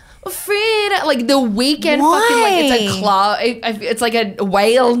you. Fred, like The Weeknd, fucking like it's a club. It's like a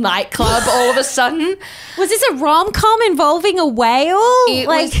whale nightclub. All of a sudden, Was this a rom-com involving a whale? it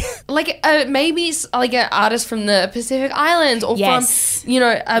was like maybe it's like an artist from the Pacific Islands or Yes. from a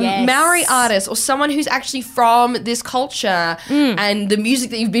Yes. Maori artist or someone who's actually from this culture. And the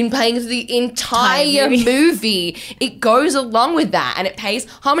music that you've been playing through the entire movie, it goes along with that and it pays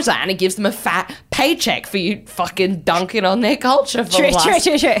homage to that and it gives them a fat paycheck for you fucking dunking on their culture for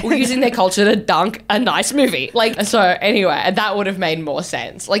True. using their culture to dunk a nice movie. Like, so anyway, that would have made more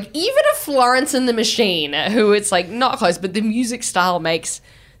sense. Like, even a Florence and the Machine, who it's like not close, but the music style makes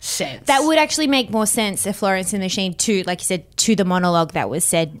sense. That would actually make more sense if Florence and the Machine to, like you said, to the monologue that was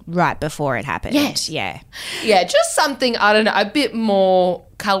said right before it happened. Yes. Yeah. Yeah, just something, I don't know, a bit more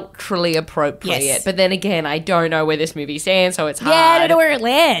culturally appropriate. Yes. But then again, I don't know where this movie stands, so it's hard. Yeah, I don't know where it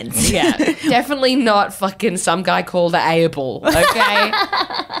lands. Yeah, definitely not fucking some guy called Abel, okay?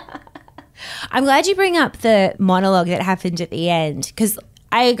 I'm glad you bring up the monologue that happened at the end because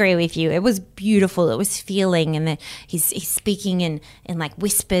I agree with you. It was beautiful. It was feeling, and he's speaking in like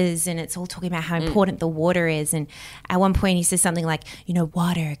whispers, and it's all talking about how important the water is. And at one point, he says something like,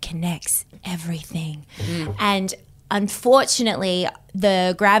 water connects everything. And unfortunately,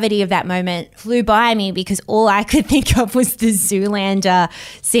 the gravity of that moment flew by me because all I could think of was the Zoolander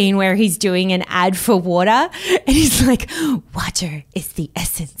scene where he's doing an ad for water, and he's like, "Water is the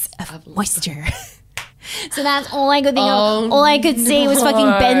essence of moisture." So that's all I could think of. All I could see was fucking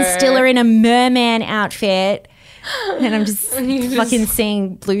Ben Stiller in a merman outfit. And I'm just fucking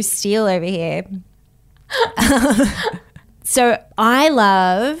seeing Blue Steel over here. So I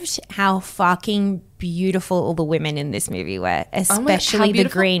loved how fucking beautiful all the women in this movie were, especially the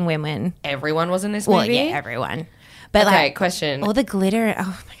beautiful. green women. Everyone was in this movie? Well, yeah, everyone. But Okay, like, question. all the glitter.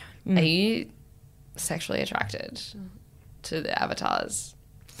 Oh my God. Are you sexually attracted to the avatars?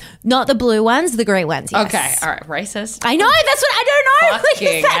 Not the blue ones, the grey ones. Yes. Okay, all right, racist. I know, that's what I don't know. Like, Fucking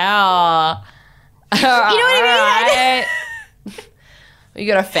is that- hell. You know what I mean? You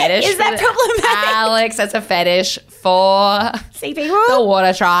got a fetish? Is that for problematic? Alex, that's a fetish for See people? the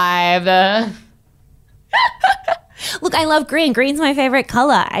water tribe. Look, I love green. Green's my favorite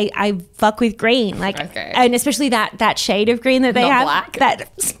color. I fuck with green. Like, Okay. and especially that shade of green that they Not have. black?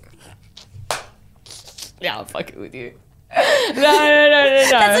 That Yeah, I'm fucking with you. No.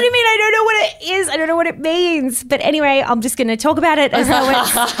 That's what I mean. I don't know what it is. I don't know what it means. But anyway, I'm just going to talk about it as though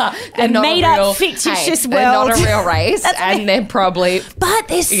it's They're a not made real- up fictitious They're world. not a real race, That's what I- and they're probably But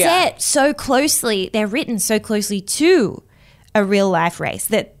they're Yeah. set so closely. They're written so closely to a real life race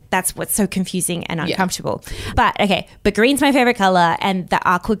that's what's so confusing and uncomfortable. But okay, but green's my favorite color, and the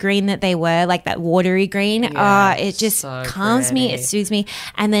aqua green that they were, like that watery green, it just so calms me, it pretty. soothes me.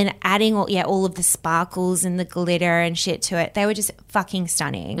 And then adding all of the sparkles and the glitter and shit to it, they were just fucking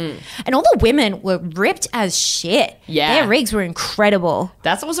stunning. And all the women were ripped as shit. Yeah. Their rigs were incredible.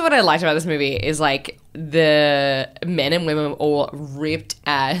 That's also what I liked about this movie is like the men and women were all ripped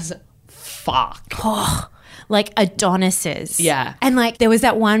as fuck. Like Adonises. Yeah. And like there was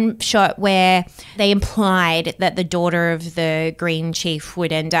that one shot where they implied that the daughter of the green chief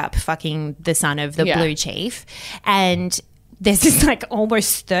would end up fucking the son of the Yeah. blue chief. And there's this like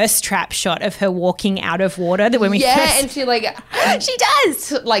almost thirst trap shot of her walking out of water that when we Yeah, first and she like she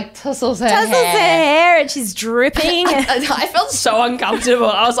does. like tussles her Tussles her hair. hair and she's dripping. I felt so uncomfortable.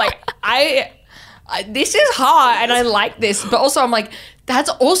 I was like, I this is hard and I like this, but also I'm like, that's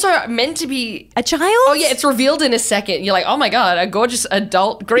also meant to be. A child? Oh yeah, it's revealed in a second. You're like, oh my god, a gorgeous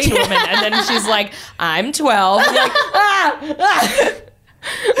adult green woman, and then she's like, I'm 12. You're like,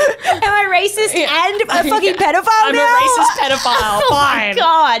 Am I racist and a fucking pedophile I'm now? a racist pedophile. Fine. Oh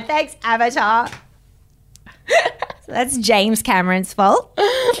God, thanks, Avatar. So that's James Cameron's fault.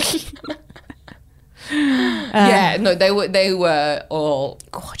 Yeah, no, they were all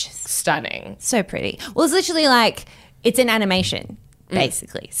Gorgeous. stunning. So pretty. Well, it's literally like it's an animation,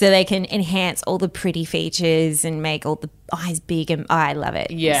 basically. So they can enhance all the pretty features and make all the eyes big, and I love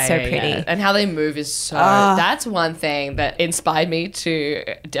it. Yeah, It's so yeah, pretty. yeah. And how they move is so. That's one thing that inspired me to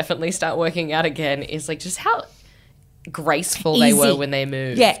definitely start working out again. Is like just how graceful they were Easy. when they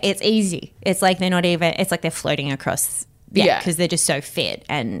moved. Yeah, it's easy. It's like they're not even. It's like they're floating across. Yeah. because they're just so fit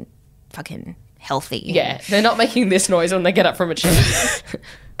and fucking healthy. Yeah, they're not making this noise when they get up from a chair.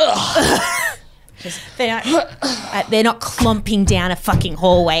 They're not clomping down a fucking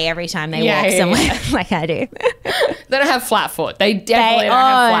hallway every time they walk somewhere like I do. They don't have flat foot. They definitely don't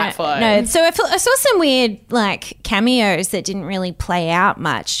have flat foot. No, so I saw some weird like cameos that didn't really play out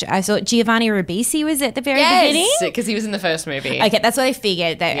much. I saw Giovanni Ribisi was at the very beginning. because he was in the first movie. Okay, that's what I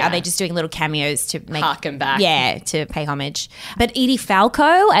figured. Are they just doing little cameos to make Harken back. Yeah, to pay homage. But Edie Falco,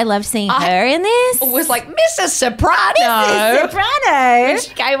 I love seeing her in this. Was like Mrs. Soprano. Mrs. Soprano. When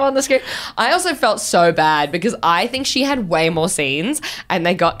she came on the screen. I also felt so bad because I think she had way more scenes and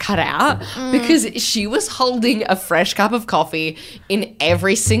they got cut out because she was holding a fresh cup of coffee in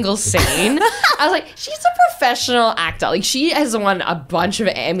every single scene. I was like, she's a professional actor. Like, she has won a bunch of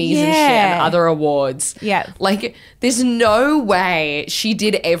Emmys and shit and other awards. Yeah. Like, there's no way she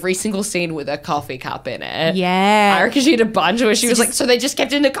did every single scene with a coffee cup in it. Yeah. I reckon she had a bunch where she was like, so they just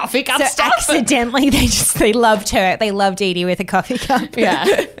kept in the coffee cup So stuff. accidentally, they loved her. They loved Edie with a coffee cup.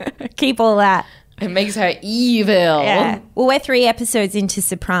 Yeah. Keep all that. It makes her evil. Yeah. Well, we're 3 episodes into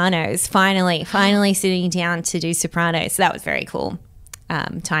Sopranos. Finally sitting down to do Sopranos. So that was very cool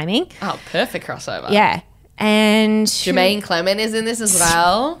timing. Oh, perfect crossover. Yeah. And Jermaine Clement is in this as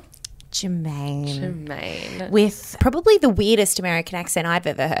well. Jermaine. With probably the weirdest American accent I've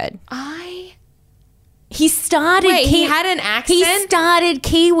ever heard. He started. Wait, he had an accent? He started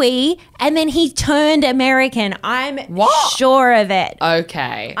Kiwi and then he turned American. I'm What? sure of it.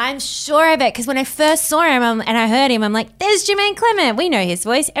 Okay. I'm sure of it because when I first saw him and I heard him, I'm like, there's Jermaine Clement. We know his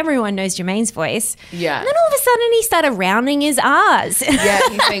voice. Everyone knows Jermaine's voice. Yeah. And then all of a sudden he started rounding his R's. Yeah,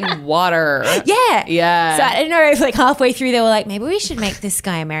 he's saying water. Yeah. Yeah. So I don't know if like halfway through they were like, maybe we should make this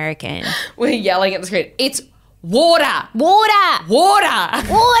guy American. We're yelling at the screen. It's water. Water. Water.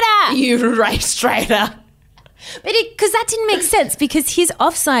 Water. You race traitor. But because that didn't make sense because his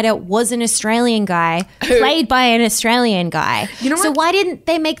offsider was an Australian guy played by an Australian guy. You know so what? why didn't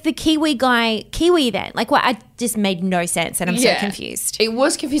they make the Kiwi guy Kiwi then? Like what? I just made no sense and I'm so confused. It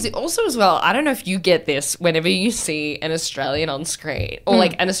was confusing. Also, as well, I don't know if you get this whenever you see an Australian on screen or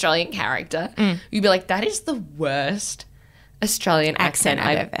like an Australian character, you'd be like, that is the worst Australian accent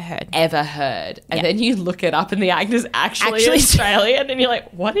I've ever heard. And then you look it up and the actor's actually Australian and you're like,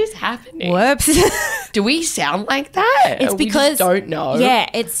 what is happening? Whoops. Do we sound like that? It's Or we because just don't know. Yeah,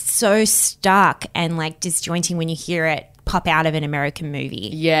 it's so stark and like disjointing when you hear it pop out of an American movie.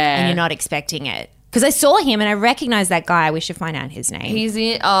 Yeah. And you're not expecting it. Because I saw him and I recognized that guy. We should find out his name. He's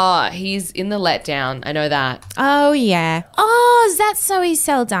in the Letdown. I know that. Oh, yeah. Oh, is that Zoe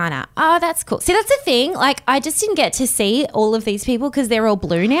Saldana? Oh, that's cool. See, that's the thing. Like, I just didn't get to see all of these people because they're all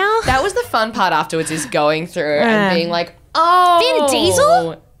blue now. That was the fun part afterwards is going through and being like, oh. Vin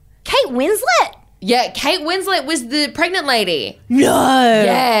Diesel? Kate Winslet? Yeah, Kate Winslet was the pregnant lady. No.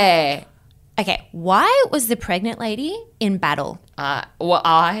 Yeah. Okay, why was the pregnant lady in Battle?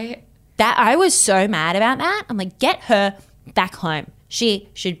 I was so mad about that. I'm like, get her back home. She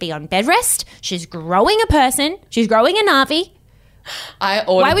should be on bed rest. She's growing a person. She's growing a Na'vi.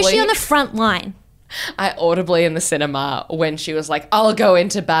 Why was she on the front line? I audibly in the cinema when she was like, I'll go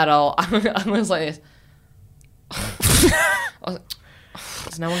into battle. I was like,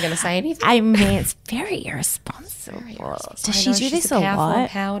 is no one going to say anything? I mean, it's very irresponsible. Does she do this a lot?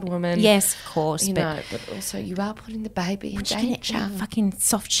 Empowered woman. Yes, of course. You but know, but also you are putting the baby in she's gonna danger. eat fucking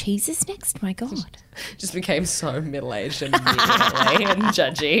soft cheeses next? My God. Just became so middle-aged and immediately and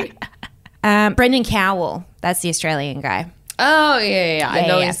judgy. Brendan Cowell. That's the Australian guy. Oh, yeah. I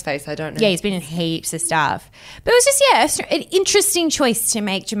know yeah. his face. I don't know. Yeah, he's been in heaps of stuff. But it was just, an interesting choice to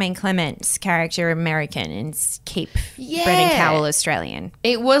make Jermaine Clement's character American and keep Brendan Cowell Australian.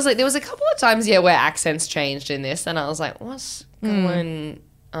 It was like, there was a couple of times, where accents changed in this, and I was like, what's going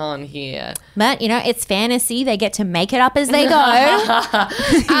on here? But, it's fantasy. They get to make it up as they go.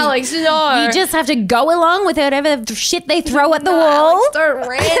 Alex, no. You just have to go along with whatever shit they throw at the wall. Alex, don't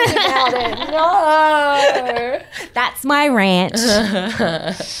rant about it. No. That's my rant.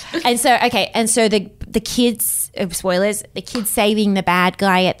 And so the kids, spoilers, the kid's saving the bad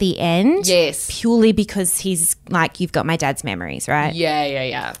guy at the end. Yes. Purely because he's like, you've got my dad's memories, right?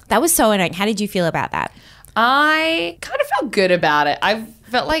 Yeah. That was so annoying. How did you feel about that? I kind of felt good about it. I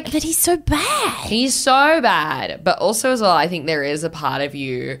felt like... But he's so bad. He's so bad. But also as well, I think there is a part of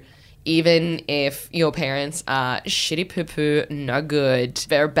you, even if your parents are shitty poo-poo, no good,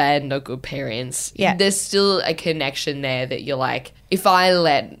 very bad, no good parents, there's still a connection there that you're like, if I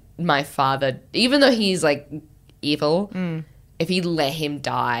let my father, even though he's like evil, if he let him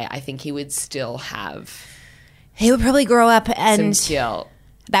die, I think he would still have... He would probably grow up and... some guilt.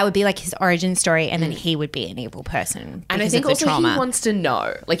 That would be like his origin story, and then he would be an evil person. And I think also he wants to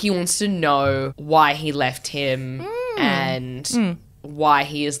know. Like, he wants to know why he left him and why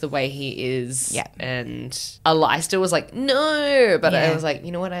he is the way he is. Yeah. And I still was like, no. But I Yeah. was like,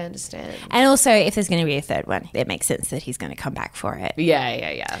 you know what? I understand. And also, if there's going to be a third one, it makes sense that he's going to come back for it.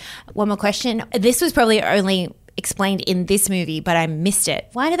 Yeah. One more question. This was probably only explained in this movie, but I missed it.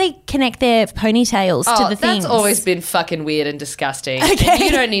 Why do they connect their ponytails to the things? That's always been fucking weird and disgusting. Okay.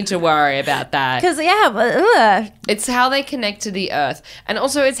 You don't need to worry about that. Because, but It's how they connect to the earth. And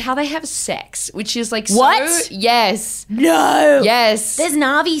also it's how they have sex, which is like What? so... Yes. no. Yes. There's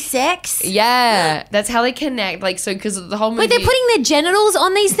Na'vi sex? Yeah. That's how they connect. Like, so, because the whole movie... Wait, they're putting their genitals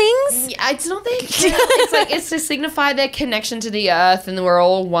on these things? Yeah, it's not their... it's like, it's to signify their connection to the earth and we're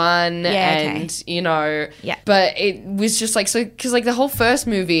all one. Yeah, and, okay. you know... Yeah. But it was just like... So, because like the whole first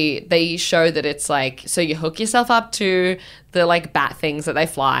movie, they show that it's like... So you hook yourself up to the like bat things that they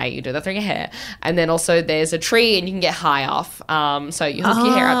fly. You do that through your hair. And then also there's a tree and you can get high off. So you hook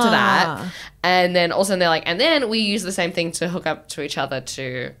your hair up to that. And then also they're like... And then we use the same thing to hook up to each other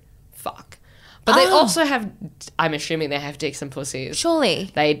to fuck. But they also have... I'm assuming they have dicks and pussies.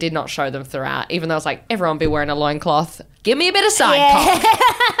 Surely. They did not show them throughout, even though it's like, everyone be wearing a loincloth. Give me a bit of side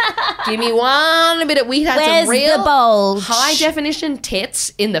cock. Give me one bit of... We had Where's some real the bulge? high definition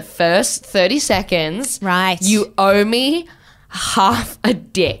tits in the first 30 seconds. Right. You owe me half a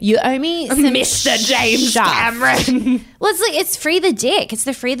dick. You owe me some Mr. James stuff. Cameron. Well, it's like it's free the dick. It's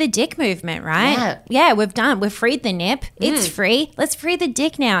the free the dick movement, right? Yeah. We've freed the nip. It's free. Let's free the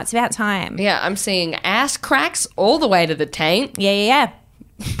dick now. It's about time. Yeah, I'm seeing ass cracks all the way to the taint. Yeah.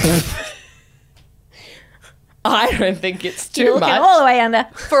 I don't think it's too You're looking much all the way under.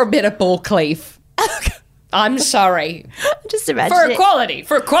 for a bit of ball cleave. I'm sorry. Just imagine For it. equality.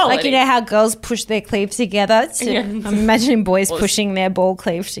 For equality. Like, you know how girls push their cleave together? I'm imagining boys pushing their ball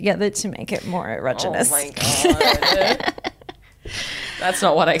cleave together to make it more erogenous. Oh my God. That's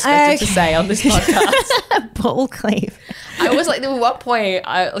not what I expected to say on this podcast. Ball cleave. I was like, at one point,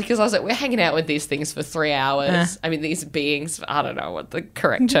 because I was like, we're hanging out with these things for 3 hours. I mean, these beings, I don't know what the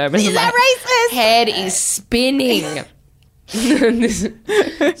correct term is. Is that racist? Head is spinning.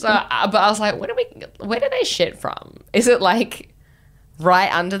 But I was like, where do they shit from? Is it like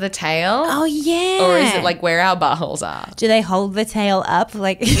right under the tail? Oh, yeah. Or is it like where our buttholes are? Do they hold the tail up?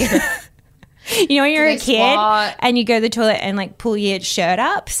 Like, you know, when you're Do a they kid squat? and you go to the toilet and like pull your shirt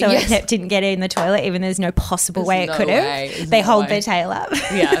up so Yes. it didn't get in the toilet, even there's no possible way it no could way. have. There's They no hold way. their tail up.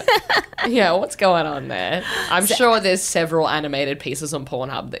 Yeah. Yeah, what's going on there? I'm sure there's several animated pieces on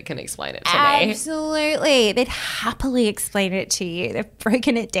Pornhub that can explain it to me. Absolutely. They'd happily explain it to you. They've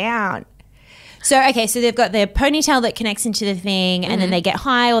broken it down. So, okay, so they've got their ponytail that connects into the thing and then they get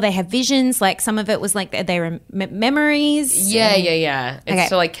high or they have visions. Like some of it was like their memories. Yeah. It's Okay.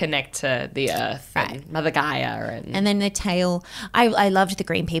 to like connect to the earth and Mother Gaia And then the tail. I loved the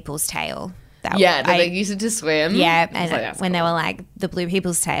green people's tail. That they use it to swim. Yeah, I was and like, that's when they cool. were like, the blue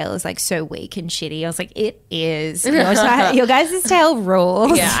people's tail is like so weak and shitty, I was like, it is. Your guys' tail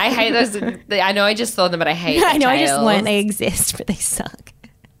rules. Yeah, I hate those. I know I just saw them, but I hate I know, I just tails. learned they exist, but they suck.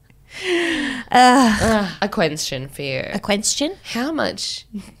 A question for you. A question? How much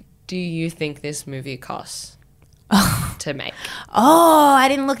do you think this movie costs to make? Oh, I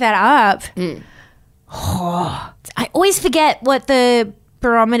didn't look that up. Oh, I always forget what the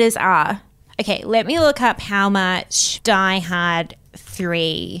barometers are. Okay, let me look up how much Die Hard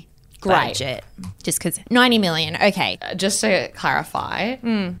 3 Great. budget. Just because 90 million. Okay. Just to clarify,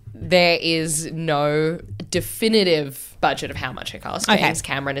 there is no definitive budget of how much it costs. Okay. James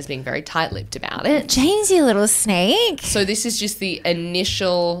Cameron is being very tight-lipped about it. James, you little snake. So this is just the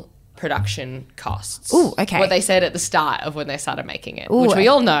initial production costs. Ooh, okay. What they said at the start of when they started making it, Ooh. which we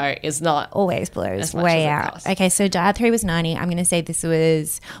all know is not. Always blows As much way as it out. costs. Okay, so Die Hard 3 was 90. I'm going to say this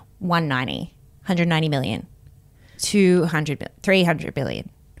was 190 million. 300 billion.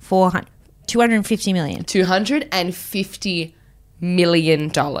 250 million. $250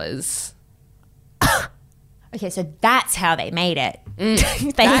 million. Okay, so that's how they made it. They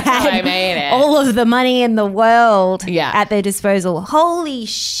That's how they made it. all of the money in the world Yeah. at their disposal. Holy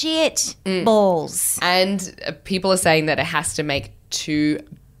shit balls. And people are saying that it has to make $2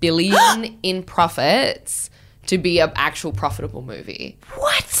 billion in profits to be an actual profitable movie.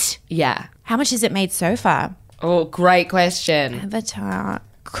 What? Yeah. How much has it made so far? Oh, great question. Avatar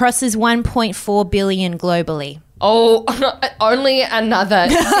crosses 1.4 billion globally. Oh, only another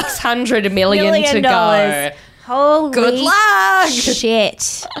 $600 million to go. Holy Good luck.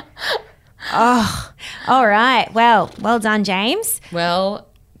 shit. Oh, all right. Well done, James. Well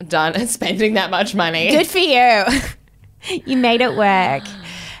done at spending that much money. Good for you. You made it work.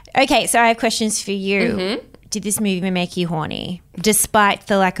 Okay, so I have questions for you. Mm-hmm. Did this movie make you horny, despite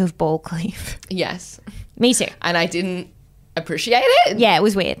the lack of ball cleave? Yes. Me too. And I didn't appreciate it. Yeah, it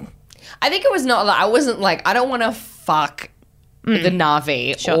was weird. I think it was not like, I wasn't like, I don't want to fuck the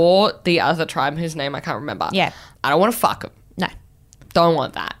Na'vi or the other tribe whose name I can't remember. Yeah. I don't want to fuck them. No. Don't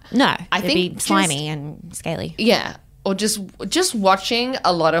want that. No. I it'd think be slimy and scaly. Yeah. Or just watching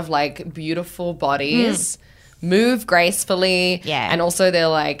a lot of like beautiful bodies move gracefully. Yeah. And also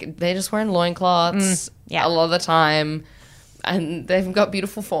they're just wearing loincloths Yeah. a lot of the time. And they've got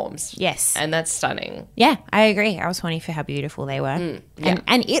beautiful forms. Yes. And that's stunning. Yeah, I agree. I was horny for how beautiful they were. And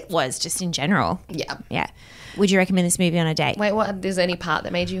it was just in general. Yeah. Yeah. Would you recommend this movie on a date? Wait, what? There's any part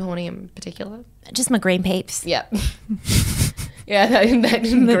that made you horny in particular? Just my green peeps. Yeah. Yeah, that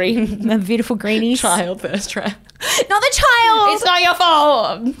green The beautiful greenies. child thirst trap. Not the child. It's not your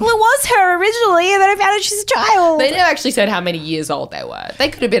fault. Well, it was her originally, and then I found out she's a child. They never actually said how many years old they were. They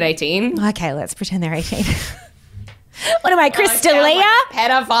could have been 18. Okay, let's pretend they're 18. What am I, Crystalia?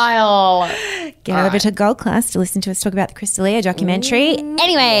 Pedophile. Get over to Gold Class to listen to us talk about the Crystalia documentary.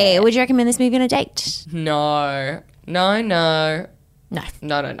 Anyway, would you recommend this movie on a date? No. No.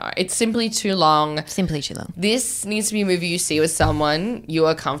 It's simply too long. Simply too long. This needs to be a movie you see with someone you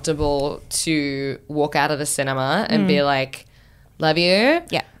are comfortable to walk out of the cinema and be like, love you.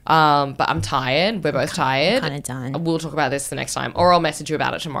 Yeah. But I'm tired. We're both tired. kinda done. We'll talk about this the next time. Or I'll message you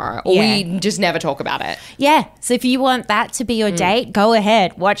about it tomorrow. Or Yeah. we just never talk about it. Yeah, so if you want that to be your date, go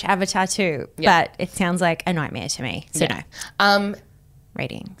ahead, watch Avatar 2. Yeah. But it sounds like a nightmare to me. So no.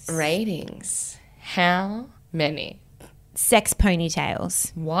 Ratings. Ratings. How many? Sex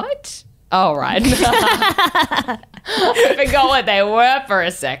ponytails. What? Oh, right. I forgot what they were for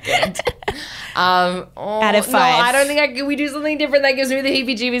a second. Out of 5. No, I don't think we do something different that gives me the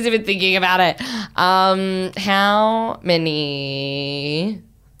heebie-jeebies even thinking about it. How many?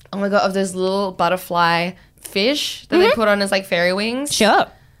 Oh my God, of those little butterfly fish that they put on as like fairy wings? Sure.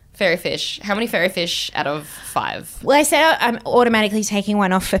 Fairy fish. How many fairy fish out of 5? Well, I said I'm automatically taking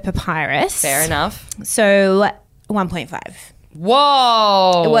one off for Papyrus. Fair enough. So 1.5.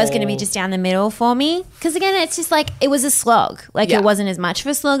 Whoa. It was going to be just down the middle for me. Because again, it's just like, it was a slog. Like Yeah. it wasn't as much of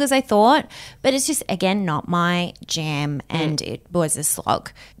a slog as I thought. But it's just, again, not my jam. And it was a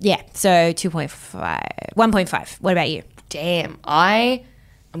slog. Yeah. So 1.5. What about you? Damn.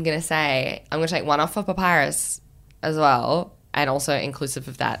 I'm going to say, I'm going to take one off for Papyrus as well. And also inclusive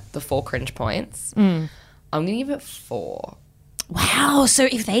of that, the 4 cringe points. I'm going to give it 4. Wow. So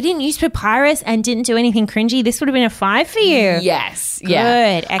if they didn't use Papyrus and didn't do anything cringy, this would have been a 5 for you. Yes. Good.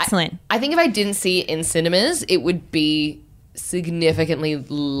 Yeah. Excellent. I think if I didn't see it in cinemas, it would be significantly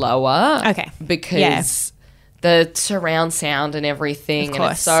lower. Okay. Because the surround sound and everything, and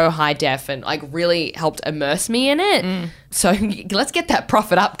course. it's so high def and like really helped immerse me in it. So let's get that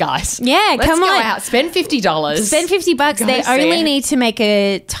profit up, guys. Yeah, let's come go on. out. Spend $50. Spend $50. Go They see only it. need to make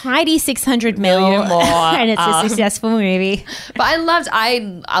a tidy 600 mil Million more. and it's a successful movie. But I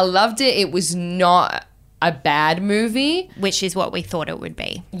loved it. It was not a bad movie. Which is what we thought it would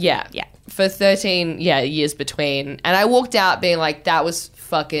be. Yeah. Yeah. For 13 years between. And I walked out being like, that was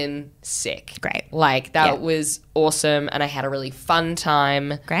fucking sick. Great. Like, that Yeah. was awesome. And I had a really fun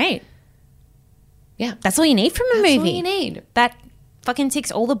time. Great. Yeah. That's all you need from a That's movie. all you need. That fucking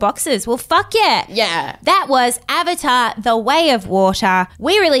ticks all the boxes. Well, fuck yeah. Yeah. That was Avatar: The Way of Water.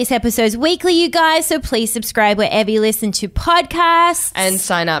 We release episodes weekly, you guys, so please subscribe wherever you listen to podcasts. And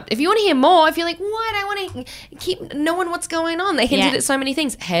sign up. If you want to hear more, if you're like, what? I want to keep knowing what's going on. They hinted Yeah. at so many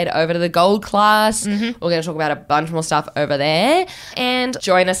things. Head over to the Gold Class. We're going to talk about a bunch more stuff over there. And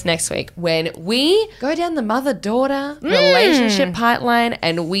join us next week when we go down the mother-daughter relationship pipeline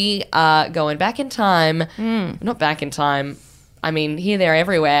and we are going back in time. Not back in time. I mean, here, there,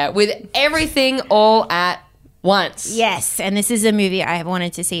 everywhere. With everything all at once. Yes, and this is a movie I have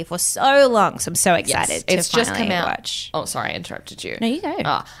wanted to see for so long, so I'm so Yes. excited to It's just finally come out. watch. Oh, sorry, I interrupted you. No, you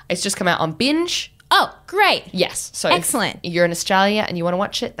go. It's just come out on Binge. Oh, great. Yes. So Excellent. if you're in Australia and you want to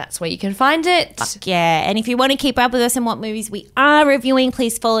watch it, that's where you can find it. Yeah, and if you want to keep up with us and what movies we are reviewing,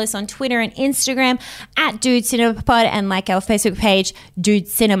 please follow us on Twitter and Instagram at Dude Cinema Pod and like our Facebook page, Dude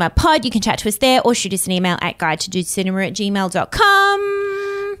Cinema Pod. You can chat to us there or shoot us an email at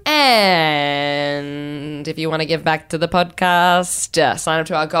guidetodudecinema@gmail.com. And if you want to give back to the podcast, sign up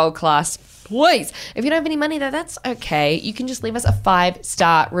to our Gold Class, please. If you don't have any money, though, that's okay. You can just leave us a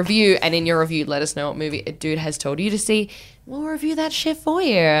 5-star review. And in your review, let us know what movie a dude has told you to see. We'll review that shit for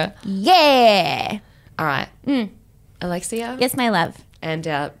you. Yeah. All right. Alexia? Yes, my love. And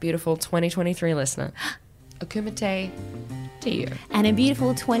our beautiful 2023 listener, a kumite to you. And a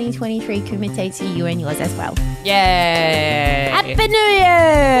beautiful 2023 kumite to you and yours as well. Yay! Happy New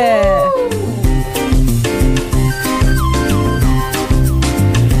Year!